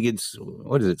 Like it's,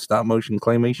 what is it, stop motion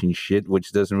claymation shit,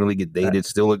 which doesn't really get dated. It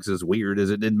still looks as weird as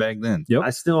it did back then. Yep. I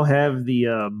still have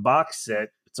the box set.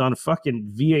 It's on a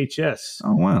fucking VHS.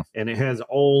 Oh, wow. And it has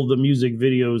all the music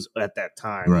videos at that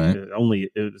time. Right.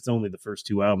 It's only the first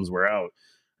 2 albums were out.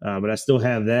 But I still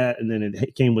have that. And then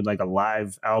it came with like a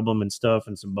live album and stuff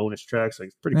and some bonus tracks. Like,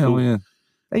 it's pretty cool. Yeah.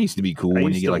 That used to be cool I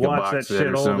when you used get to like a watch box that set shit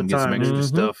or all the something, get some time. extra Mhm.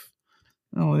 stuff.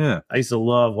 Oh, yeah. I used to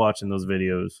love watching those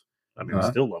videos. I mean, I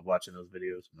still love watching those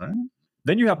videos. Right.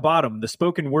 Then you have Bottom. The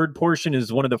spoken word portion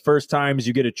is one of the first times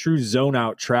you get a true zone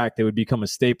out track that would become a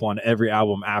staple on every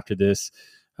album after this.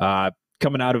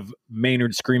 Coming out of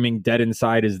Maynard screaming "Dead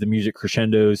Inside" as the music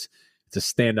crescendos. It's a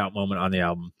standout moment on the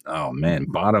album. Oh, man.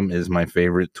 Bottom is my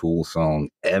favorite Tool song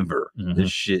ever. Mhm. This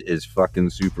shit is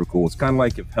fucking super cool. It's kind of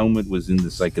like if Helmet was into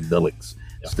psychedelics.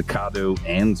 Staccato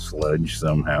and sludge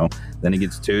somehow. Then it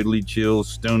gets totally chill,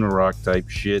 stoner rock type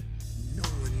shit.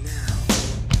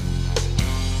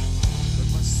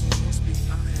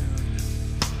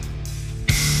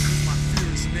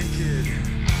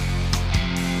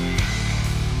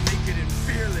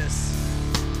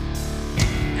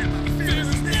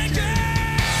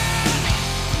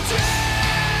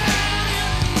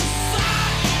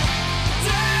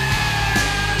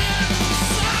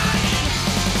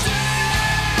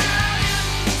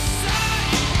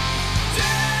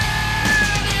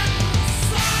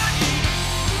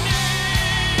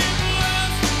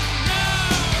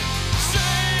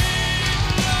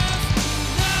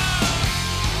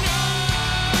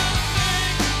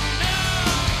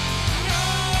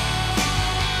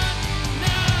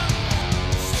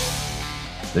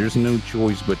 There's no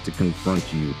choice but to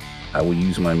confront you. I will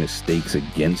use my mistakes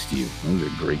against you. Those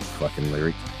are great fucking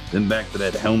lyrics. Then back to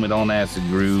that Helmet on acid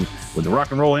groove with the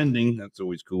rock and roll ending. That's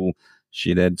always cool.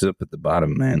 Shit adds up at the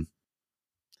bottom, man.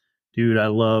 Dude, I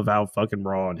love how fucking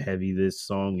raw and heavy this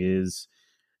song is.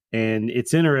 And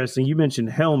it's interesting. You mentioned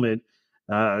Helmet.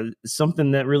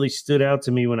 Something that really stood out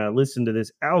to me when I listened to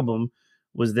this album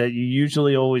was that you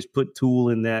usually always put Tool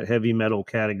in that heavy metal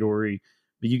category,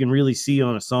 but you can really see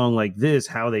on a song like this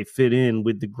how they fit in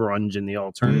with the grunge and the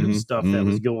alternative stuff that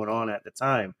was going on at the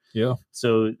time. Yeah.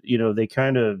 So, they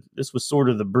this was sort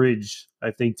of the bridge,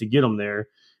 I think, to get them there.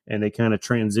 And they kind of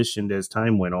transitioned as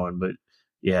time went on. But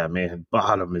yeah, man,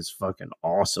 Bottom is fucking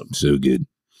awesome. So good.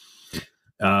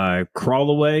 Crawl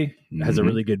Away has a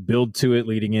really good build to it,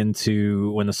 leading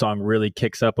into when the song really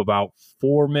kicks up about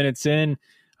 4 minutes in.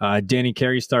 Danny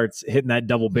Carey starts hitting that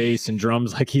double bass and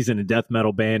drums like he's in a death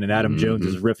metal band, and Adam Jones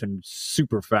is riffing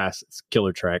super fast. It's a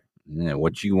killer track. Yeah,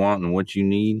 what you want and what you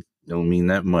need don't mean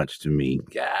that much to me.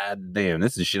 God damn,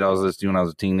 this is shit I was listening to when I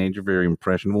was a teenager. Very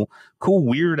impressionable. Cool,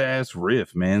 weird ass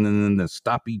riff, man. And then the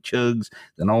stoppy chugs.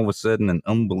 Then all of a sudden, an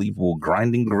unbelievable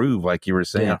grinding groove, like you were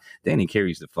saying. Yeah. Danny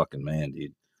Carey's the fucking man,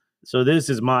 dude. So this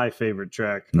is my favorite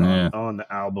track on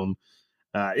the album.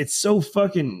 It's so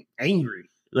fucking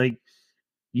angry. Like,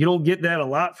 you don't get that a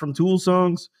lot from Tool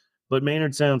songs, but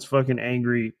Maynard sounds fucking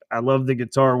angry. I love the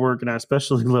guitar work, and I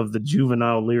especially love the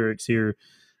juvenile lyrics here.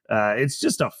 It's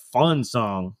just a fun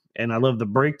song, and I love the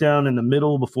breakdown in the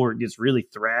middle before it gets really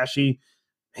thrashy.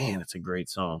 Man, it's a great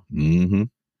song. Mm-hmm.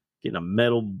 Getting a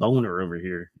metal boner over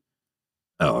here.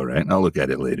 All right, I'll look at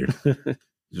it later.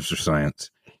 Just for science.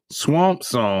 Swamp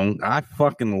Song. I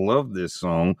fucking love this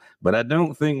song, but I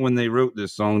don't think when they wrote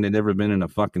this song they'd ever been in a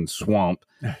fucking swamp.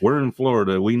 We're in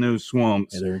Florida. We know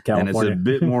swamps. Yeah, they're in and it's California. a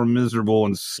bit more miserable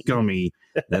and scummy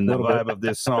than the vibe of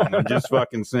this song. I'm just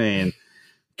fucking saying.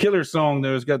 Killer song,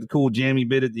 though. It's got the cool jammy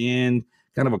bit at the end.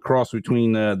 Kind of a cross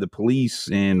between the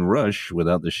Police and Rush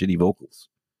without the shitty vocals.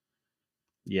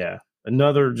 Yeah.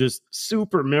 Another just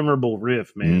super memorable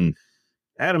riff, man.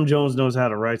 Adam Jones knows how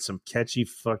to write some catchy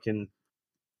fucking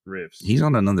riffs. He's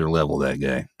on another level, that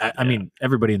guy. I mean,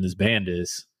 everybody in this band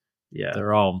is. Yeah.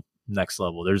 They're all next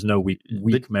level. There's no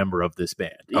weak member of this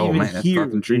band. Oh, Even man, that's here,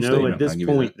 fucking true at statement. this I'll give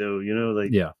you point, though,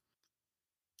 like,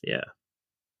 Yeah.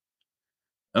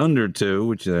 Undertow,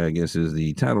 which I guess is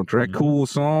the title track. Cool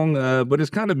song, but it's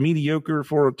kind of mediocre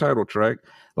for a title track.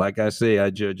 Like I say,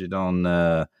 I judge it on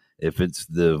if it's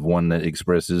the one that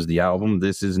expresses the album.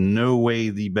 This is no way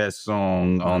the best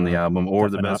song on the album or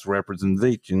the best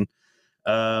representation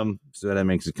So that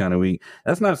makes it kind of weak.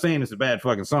 That's not saying it's a bad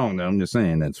fucking song, though. I'm just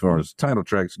saying, as far as title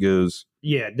tracks goes.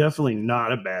 Yeah, definitely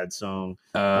not a bad song.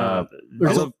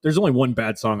 There's only one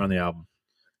bad song on the album.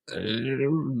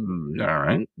 All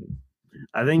right.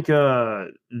 I think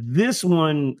this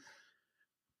one,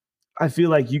 I feel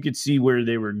like you could see where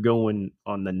they were going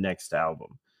on the next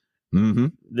album. Mm-hmm.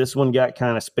 This one got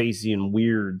kind of spacey and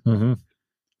weird, Mm-hmm.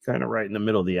 kind of right in the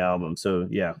middle of the album. So,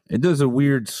 yeah. It does a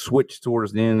weird switch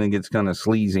towards the end and gets kind of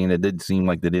sleazy, and it did seem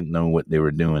like they didn't know what they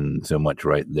were doing so much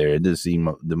right there. It does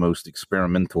seem the most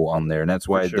experimental on there, and that's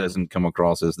why it doesn't come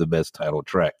across as the best title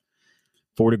track.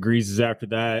 4 Degrees is after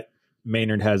that.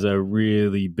 Maynard has a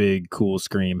really big, cool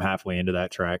scream halfway into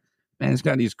that track. Man, it's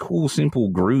got these cool, simple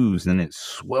grooves, and it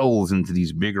swells into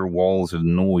these bigger walls of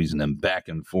noise and then back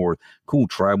and forth. Cool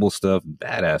tribal stuff.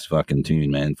 Badass fucking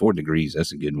tune, man. 4 Degrees,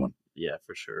 that's a good one. Yeah,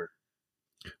 for sure.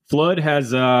 Flood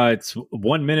has it's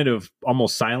 1 minute of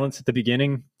almost silence at the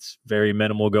beginning. It's very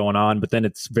minimal going on, but then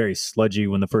it's very sludgy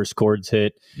when the first chords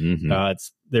hit. Mm-hmm.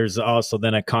 There's also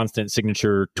then a constant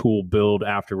signature Tool build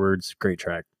afterwards. Great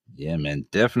track. Yeah, man.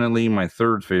 Definitely my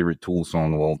third favorite Tool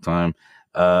song of all time.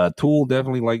 Tool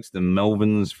definitely likes the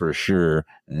Melvins for sure.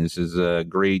 And this is a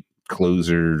great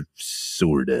closer,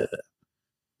 sort of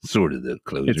the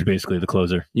closer. It's basically the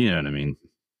closer. You know what I mean?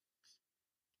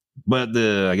 But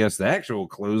I guess the actual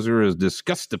closer is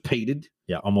Disgustipated.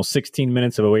 Yeah, almost 16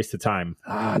 minutes of a waste of time.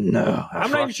 No.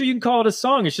 I'm not even sure you can call it a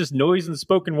song. It's just noise and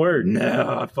spoken word.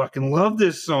 No, I fucking love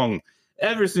this song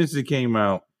ever since it came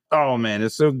out. Oh, man,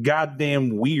 it's so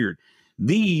goddamn weird.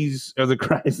 These are the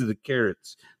cries of the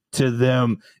Carrots. To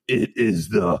them, it is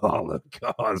the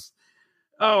Holocaust.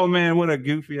 Oh, man, what a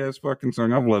goofy-ass fucking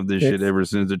song. I've loved this shit ever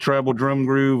since. The tribal drum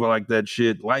groove, I like that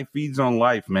shit. Life feeds on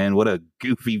life, man. What a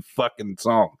goofy fucking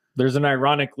song. There's an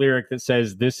ironic lyric that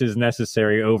says, "This is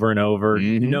necessary," over and over.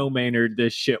 Mm-hmm. No, Maynard,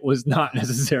 this shit was not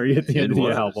necessary at the end of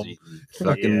the album.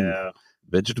 Fucking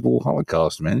vegetable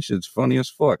holocaust, man. Shit's funny as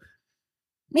fuck.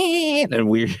 Man, and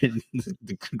weird.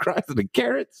 The cries of the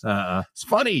Carrots. It's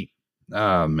funny.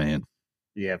 Oh, man.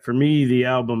 Yeah, for me, the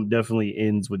album definitely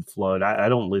ends with Flood. I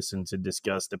don't listen to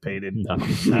Disgustipated.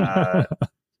 No.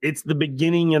 It's the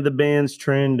beginning of the band's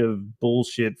trend of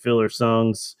bullshit filler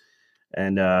songs.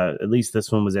 And at least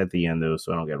this one was at the end, though,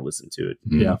 so I don't got to listen to it.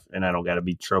 Yeah. And I don't got to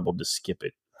be troubled to skip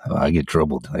it. Oh, I get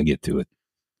troubled. I get to it.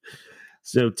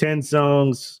 So 10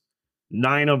 songs,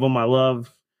 9 of them I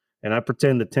love. And I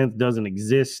pretend the 10th doesn't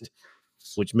exist,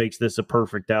 which makes this a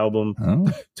perfect album.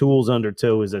 Oh. Tool's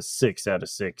Undertow is a 6 out of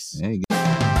 6. There you go.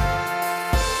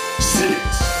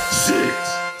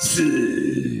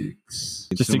 6.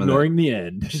 Just ignoring the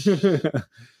end.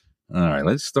 All right,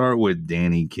 let's start with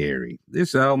Danny Carey.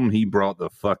 This album, he brought the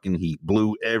fucking heat,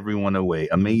 blew everyone away.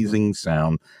 Amazing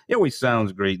sound. It always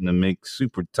sounds great in the mix.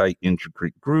 Super tight,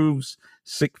 intricate grooves,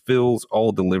 sick fills,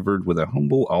 all delivered with a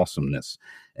humble awesomeness.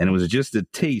 And it was just a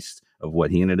taste of what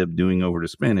he ended up doing over the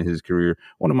span of his career.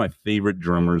 One of my favorite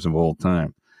drummers of all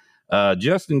time.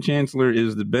 Justin Chancellor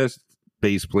is the best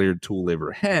bass player Tool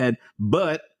ever had,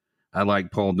 but I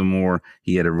like Paul D'Amour.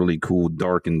 He had a really cool,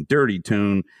 dark and dirty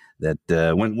tone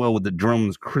that went well with the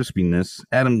drums' crispiness.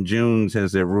 Adam Jones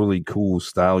has that really cool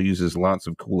style, uses lots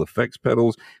of cool effects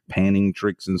pedals, panning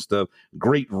tricks and stuff.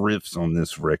 Great riffs on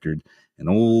this record. And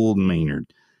old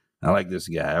Maynard. I like this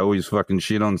guy. I always fucking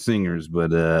shit on singers,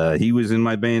 but he was in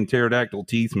my band Pterodactyl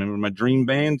Teeth. Remember my dream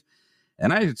band?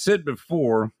 And I had said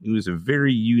before, he was a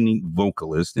very unique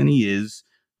vocalist, and he is,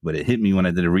 but it hit me when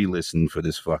I did a re-listen for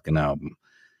this fucking album.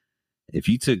 If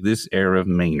you took this era of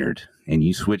Maynard and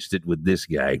you switched it with this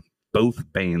guy,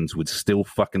 both bands would still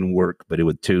fucking work, but it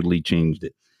would totally change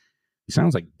it. He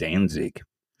sounds like Danzig.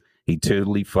 He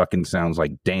totally fucking sounds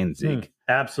like Danzig.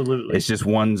 Absolutely. It's just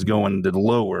one's going to the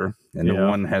lower and the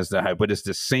one has the high, but it's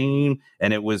the same.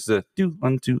 And it was the do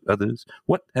unto others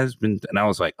what has been. And I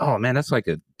was like, oh man, that's like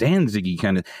a Danzig-y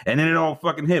kind of. And then it all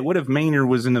fucking hit. What if Maynard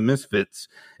was in the Misfits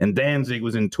and Danzig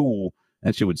was in Tool?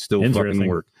 That shit would still fucking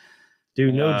work.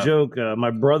 Dude, no joke.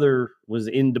 My brother was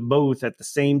into both at the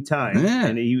same time,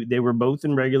 and they were both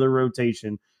in regular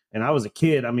rotation. And I was a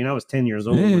kid. I mean, I was 10 years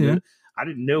old. I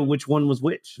didn't know which one was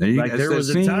which. There was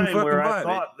a time where I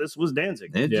thought this was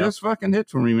Danzig. It just fucking hit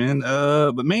for me, man.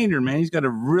 But Maynard, man, he's got a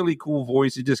really cool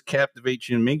voice. It just captivates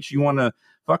you and makes you want to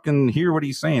fucking hear what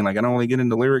he's saying. Like, I don't really get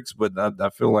into lyrics, but I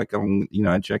feel like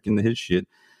I check into his shit.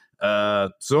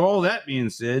 So all that being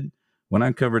said, when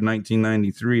I covered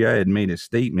 1993, I had made a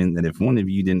statement that if one of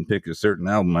you didn't pick a certain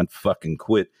album, I'd fucking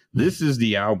quit. This is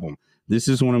the album. This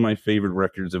is one of my favorite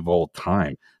records of all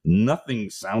time. Nothing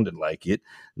sounded like it.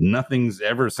 Nothing's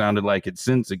ever sounded like it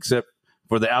since, except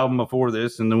for the album before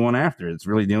this and the one after. It's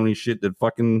really the only shit that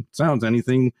fucking sounds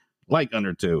anything like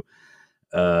Undertow.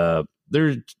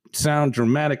 Their sound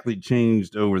dramatically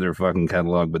changed over their fucking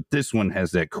catalog, but this one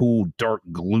has that cool, dark,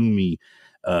 gloomy.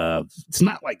 It's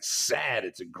not like sad.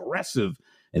 It's aggressive.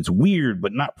 It's weird,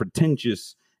 but not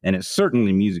pretentious. And it's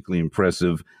certainly musically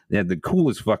impressive. They had the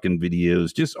coolest fucking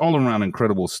videos, just all around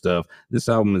incredible stuff. This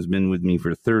album has been with me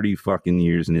for 30 fucking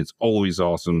years, and it's always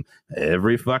awesome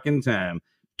every fucking time.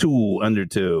 Tool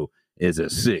Undertow is a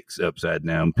 6 upside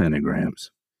down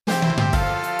pentagrams.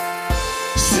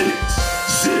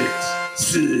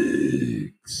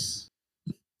 6.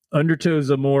 Undertow is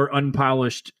a more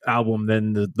unpolished album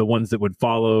than the ones that would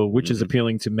follow, which is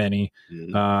appealing to many.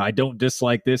 I don't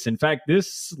dislike this. In fact,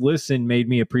 this listen made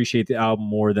me appreciate the album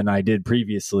more than I did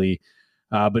previously.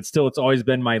 But still, it's always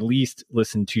been my least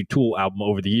listened to Tool album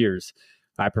over the years.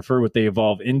 I prefer what they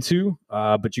evolve into,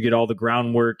 but you get all the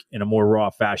groundwork in a more raw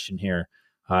fashion here.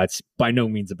 It's by no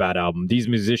means a bad album. These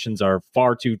musicians are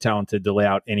far too talented to lay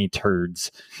out any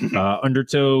turds.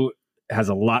 Undertow has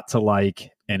a lot to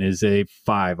like and is a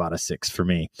 5 out of 6 for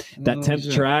me. That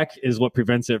 10th track is what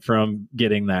prevents it from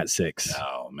getting that 6.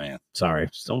 Oh, man. Sorry.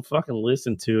 Just don't fucking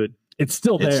listen to it. It's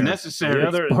still there. It's necessary.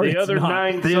 The other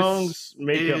 9 songs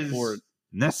make up for it.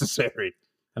 Necessary.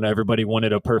 And everybody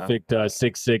wanted a perfect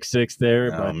 666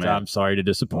 there, but man. I'm sorry to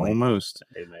disappoint. Almost.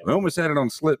 Hey, man. We almost had it on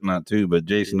Slipknot, too, but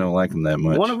Jason don't like them that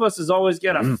much. One of us has always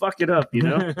got to fuck it up, you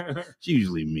know? It's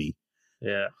usually me.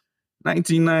 Yeah.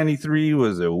 1993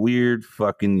 was a weird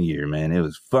fucking year, man. It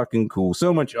was fucking cool.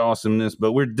 So much awesomeness,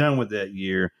 but we're done with that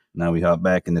year. Now we hop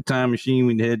back in the time machine.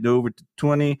 We head over to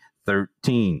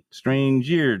 2013. Strange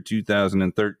year,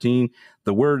 2013.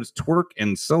 The words twerk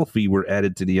and selfie were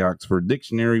added to the Oxford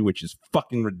Dictionary, which is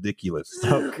fucking ridiculous.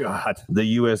 Oh, God. The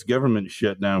U.S. government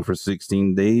shut down for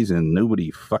 16 days and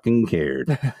nobody fucking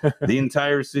cared. The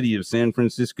entire city of San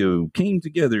Francisco came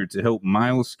together to help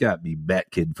Miles Scott be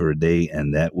Bat-Kid for a day,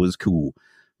 and that was cool.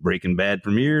 Breaking Bad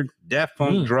premiered, Daft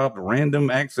Punk dropped Random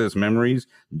Access Memories,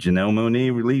 Janelle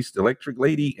Monáe released Electric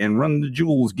Lady, and Run the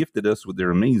Jewels gifted us with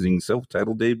their amazing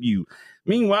self-titled debut.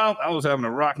 Meanwhile, I was having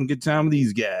a rocking good time with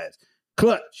these guys.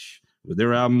 Clutch, with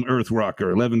their album Earth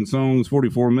Rocker, 11 songs,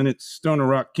 44 minutes, Stoner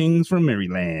Rock Kings from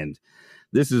Maryland.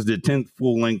 This is the 10th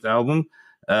full-length album.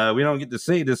 We don't get to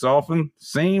say this often.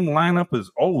 Same lineup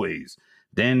as always.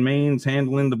 Dan Main's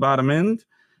handling the bottom end,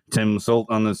 Tim Salt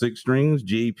on the 6 strings,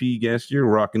 JP Gastier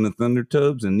rocking the Thunder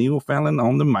Tubs, and Neil Fallon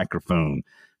on the microphone.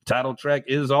 Title track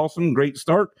is awesome, great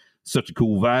start. Such a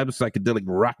cool vibe, psychedelic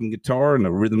rocking guitar and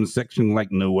a rhythm section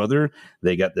like no other.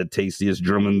 They got the tastiest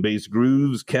drum and bass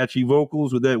grooves, catchy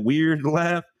vocals with that weird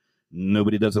laugh.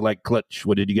 Nobody does it like Clutch.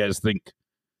 What did you guys think?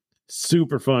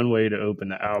 Super fun way to open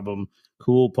the album.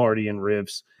 Cool party and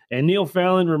riffs. And Neil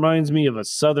Fallon reminds me of a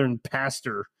Southern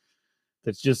pastor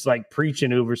that's just like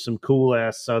preaching over some cool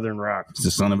ass Southern rock. It's the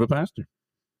son of a pastor.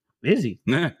 Is he?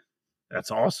 Yeah.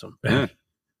 That's awesome. Yeah.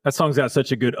 That song's got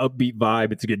such a good upbeat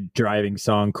vibe. It's a good driving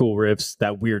song, cool riffs.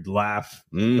 That weird laugh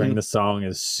during the song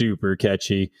is super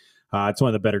catchy. It's one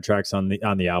of the better tracks on the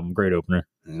album. Great opener.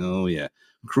 Oh, yeah.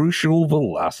 Crucial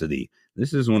Velocity.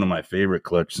 This is one of my favorite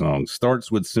Clutch songs.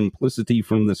 Starts with simplicity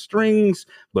from the strings,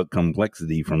 but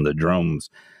complexity from the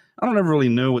drums. I don't ever really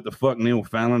know what the fuck Neil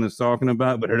Fallon is talking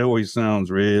about, but it always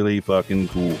sounds really fucking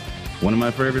cool. One of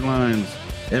my favorite lines,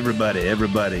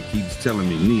 everybody keeps telling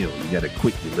me, Neil, you gotta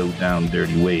quit your low down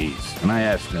dirty ways. And I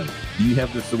asked them, do you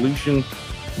have the solution?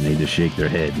 And they just shake their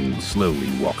head and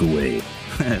slowly walk away.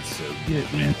 That's so good,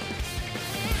 man.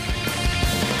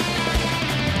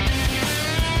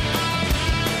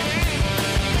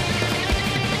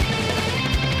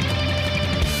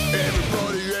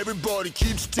 Everybody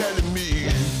keeps telling me,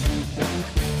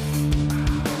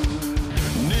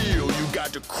 Neil, you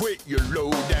got to quit your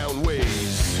low down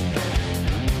ways.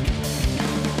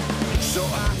 So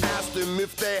I asked them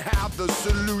if they have the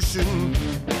solution,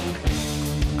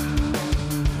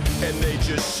 and they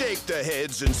just shake their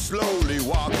heads and slowly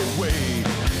walk away.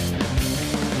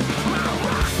 My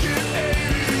rocket aid,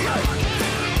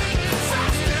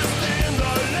 fastest in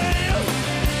the land.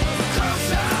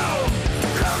 Crucial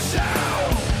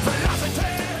velocity.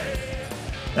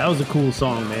 That was a cool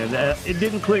song, man. It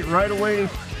didn't click right away.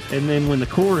 And then when the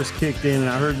chorus kicked in and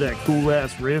I heard that cool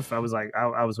ass riff, I was like,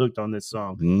 I was hooked on this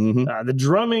song. The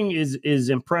drumming is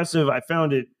impressive. I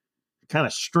found it kind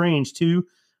of strange too.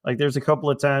 Like there's a couple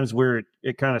of times where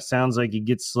it kind of sounds like it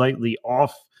gets slightly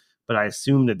off, but I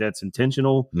assume that that's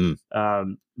intentional.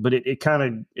 But it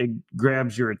kind of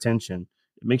grabs your attention.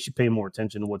 It makes you pay more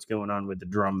attention to what's going on with the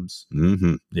drums.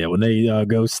 Yeah, when they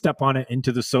go step on it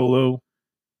into the solo,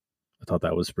 I thought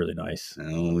that was really nice.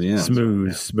 Oh, yeah.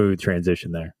 Smooth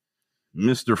transition there.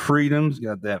 Mr. Freedom's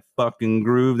got that fucking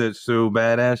groove that's so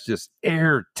badass, just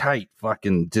airtight,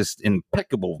 fucking just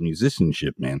impeccable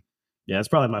musicianship, man. Yeah, it's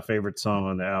probably my favorite song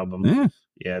on the album. Yeah.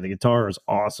 Yeah, the guitar is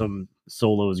awesome. The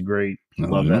solo is great.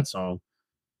 Love that song.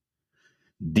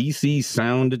 DC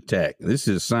Sound Attack. This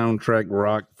is soundtrack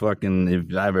rock fucking,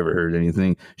 if I've ever heard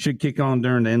anything. Should kick on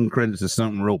during the end credits of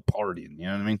something real partying. You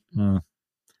know what I mean?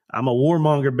 I'm a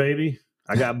warmonger, baby.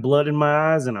 I got blood in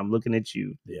my eyes and I'm looking at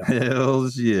you. Yeah.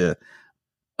 Hells yeah.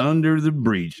 Under the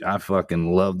Breach. I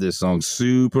fucking love this song.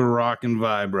 Super rockin'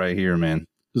 vibe right here, man.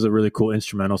 There's a really cool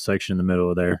instrumental section in the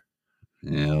middle of there.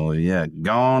 Hell yeah.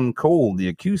 Gone Cold, the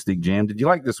acoustic jam. Did you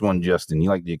like this one, Justin? You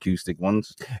like the acoustic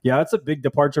ones? Yeah, it's a big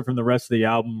departure from the rest of the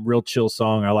album. Real chill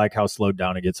song. I like how slowed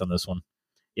down it gets on this one.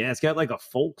 Yeah, it's got like a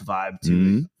folk vibe to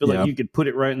it. I feel like you could put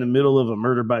it right in the middle of a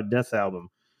Murder by Death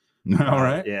album. All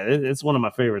right. Yeah, it's one of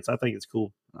my favorites. I think it's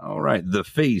cool. All right. The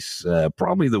Face,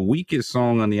 probably the weakest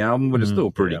song on the album, but it's still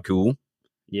pretty cool.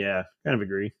 Yeah, kind of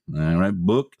agree. All right.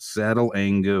 Book, Saddle,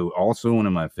 and Go. Also one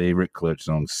of my favorite Clutch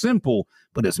songs. Simple,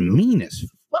 but it's mean as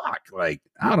fuck. Like,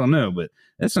 I don't know, but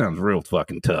that sounds real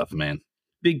fucking tough, man.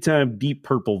 Big time Deep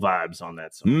Purple vibes on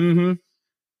that song. Mm-hmm.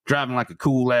 Driving like a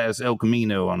cool ass El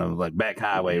Camino on a like back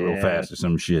highway real fast or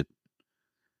some shit.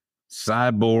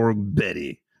 Cyborg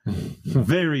Betty.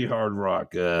 Very hard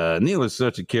rock. Neil is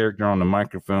such a character on the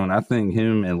microphone. I think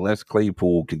him and Les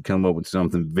Claypool could come up with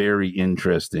something very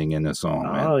interesting in a song,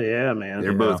 man. Oh, yeah, man.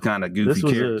 They're both kind of goofy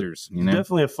characters.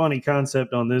 Definitely a funny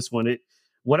concept on this one.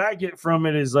 What I get from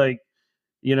it is like,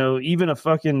 you know, even a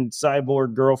fucking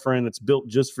cyborg girlfriend that's built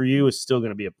just for you is still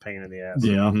going to be a pain in the ass.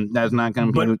 Yeah, that's not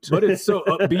going to be. But it's so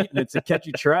upbeat and it's a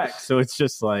catchy track. So it's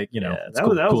just like, you know, that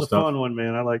was a fun one,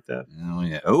 man. I like that. Oh,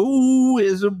 yeah. Oh,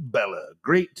 Isabella.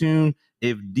 Great tune.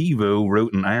 If Devo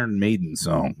wrote an Iron Maiden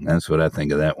song, that's what I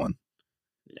think of that one.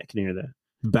 Yeah, I can hear that.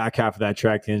 Back half of that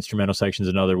track, the instrumental section, is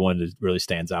another one that really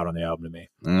stands out on the album to me.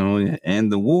 Oh, yeah.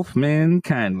 And the Wolfman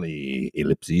Kindly,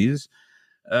 ellipses.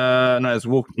 No, it's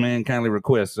Wolfman Kindly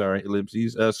Request, sorry,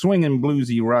 ellipses. Swinging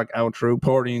bluesy rock outro,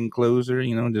 partying closer,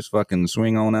 you know, just fucking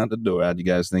swing on out the door. How'd you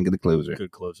guys think of the closer?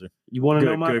 Good closer. You want to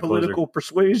know my political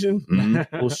persuasion?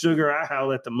 Mm-hmm. Well, sugar, I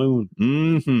howl at the moon.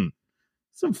 Mm-hmm.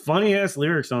 Some funny ass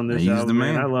lyrics on this He's album, the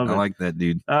man. I love it. I like that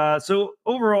dude. So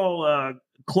overall,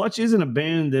 Clutch isn't a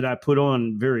band that I put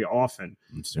on very often.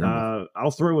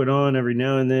 I'll throw it on every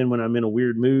now and then when I'm in a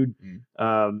weird mood.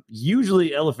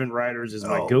 Usually Elephant Riders is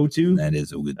my go-to. That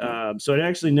is a good so I'd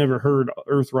actually never heard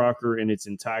Earth Rocker in its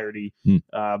entirety.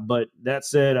 But that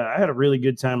said, I had a really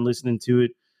good time listening to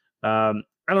it.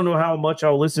 I don't know how much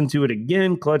I'll listen to it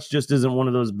again. Clutch just isn't one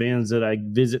of those bands that I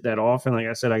visit that often. Like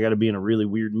I said, I got to be in a really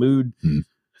weird mood.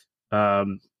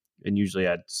 And usually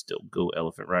I'd still go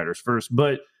Elephant Riders first.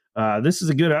 But this is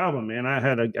a good album, man. I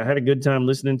had a good time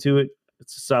listening to it.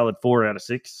 It's a solid 4 out of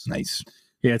 6. Nice.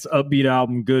 Yeah, it's an upbeat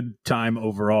album, good time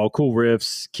overall, cool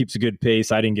riffs, keeps a good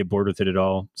pace. I didn't get bored with it at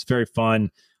all. It's very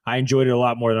fun. I enjoyed it a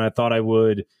lot more than I thought I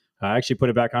would. I actually put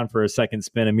it back on for a second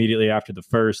spin immediately after the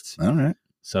first. All right.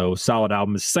 So solid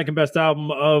album. It's the second best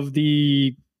album of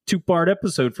the 2-part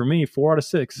episode for me, 4 out of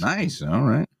 6. Nice. All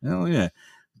right. Hell yeah.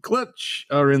 Clutch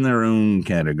are in their own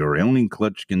category. Only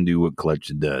Clutch can do what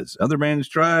Clutch does. Other bands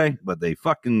try, but they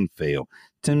fucking fail.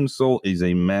 Tim Salt is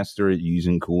a master at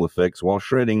using cool effects while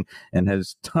shredding and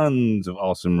has tons of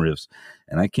awesome riffs.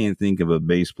 And I can't think of a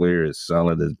bass player as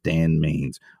solid as Dan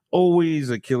Maines.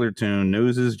 Always a killer tone,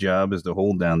 knows his job is to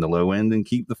hold down the low end and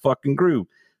keep the fucking groove.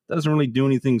 Doesn't really do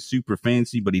anything super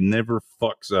fancy, but he never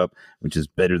fucks up, which is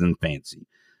better than fancy.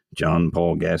 John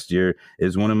Paul Gastier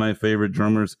is one of my favorite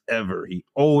drummers ever. He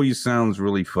always sounds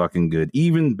really fucking good.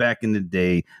 Even back in the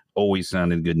day, always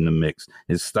sounded good in the mix.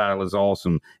 His style is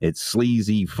awesome. It's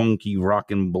sleazy, funky,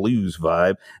 rockin' blues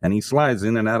vibe, and he slides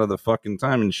in and out of the fucking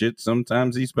time and shit.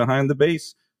 Sometimes he's behind the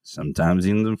bass, sometimes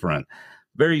he's in the front.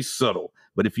 Very subtle.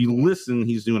 But if you listen,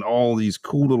 he's doing all these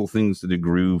cool little things to the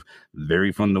groove.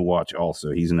 Very fun to watch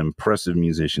also. He's an impressive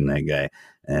musician, that guy.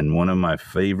 And one of my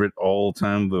favorite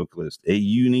all-time vocalists. A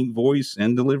unique voice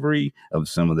and delivery of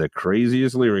some of the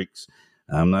craziest lyrics.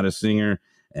 I'm not a singer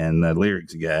and a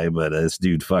lyrics guy, but this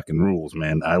dude fucking rules,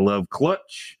 man. I love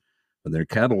Clutch. But their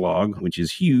catalog, which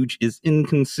is huge, is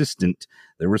inconsistent.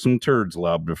 There were some turds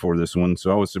lobbed before this one, so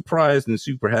I was surprised and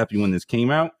super happy when this came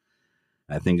out.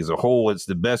 I think as a whole, it's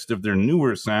the best of their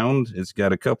newer sound. It's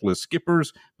got a couple of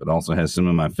skippers, but also has some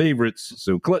of my favorites.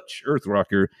 So Clutch, Earth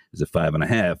Rocker is a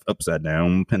 5.5 upside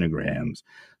down pentagrams.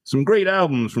 Some great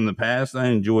albums from the past. I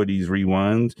enjoy these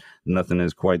rewinds. Nothing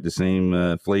has quite the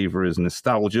same flavor as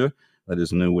nostalgia. Let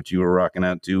us know what you were rocking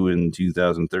out to in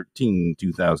 2013,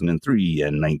 2003,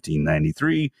 and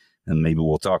 1993. and maybe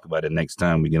we'll talk about it next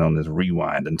time we get on this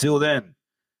rewind. Until then,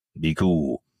 be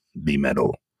cool, be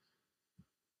metal.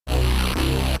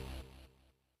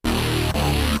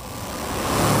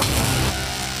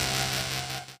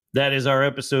 That is our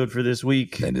episode for this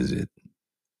week. That is it.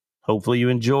 Hopefully you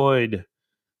enjoyed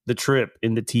the trip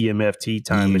in the TMFT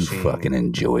time machine. You fucking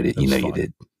enjoyed it. You know you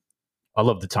did. I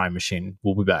love the time machine.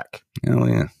 We'll be back. Oh,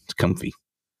 yeah. It's comfy.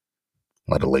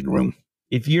 A lot of leg room.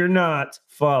 If you're not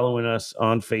following us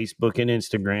on Facebook and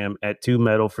Instagram at 2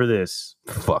 Metal for This,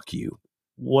 fuck you.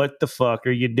 What the fuck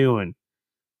are you doing?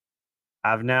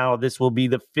 This will be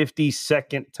the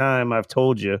 52nd time I've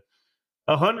told you.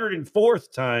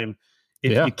 104th time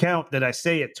if you count that I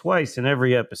say it twice in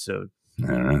every episode.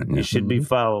 All right. You should be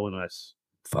following us.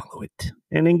 Follow it.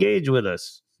 And engage with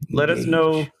us. Let us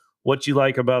know what you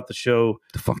like about the show.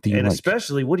 The fuck do you like? And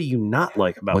especially, what do you not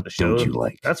like about the show? What don't you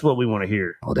like? That's what we want to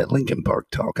hear. Oh, that Linkin Park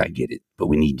talk, I get it. But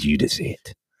we need you to say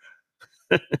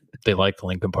it. They like the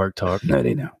Linkin Park talk. No,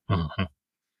 they know. Mm-hmm.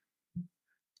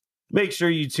 Make sure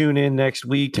you tune in next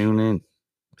week. Tune in.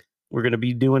 We're going to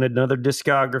be doing another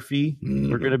discography.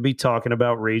 We're going to be talking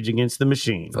about Rage Against the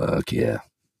Machine. Fuck yeah.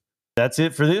 That's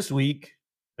it for this week.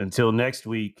 Until next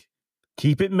week,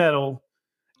 keep it metal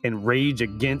and rage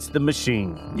against the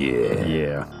machine. Yeah.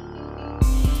 Yeah.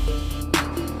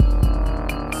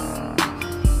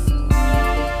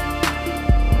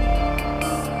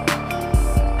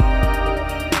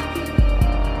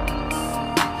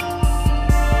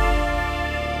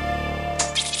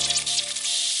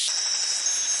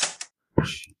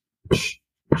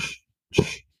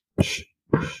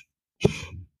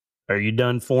 Are you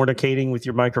done fornicating with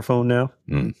your microphone now?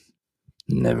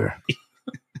 Never.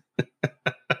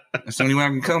 That's the only way I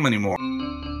can come anymore.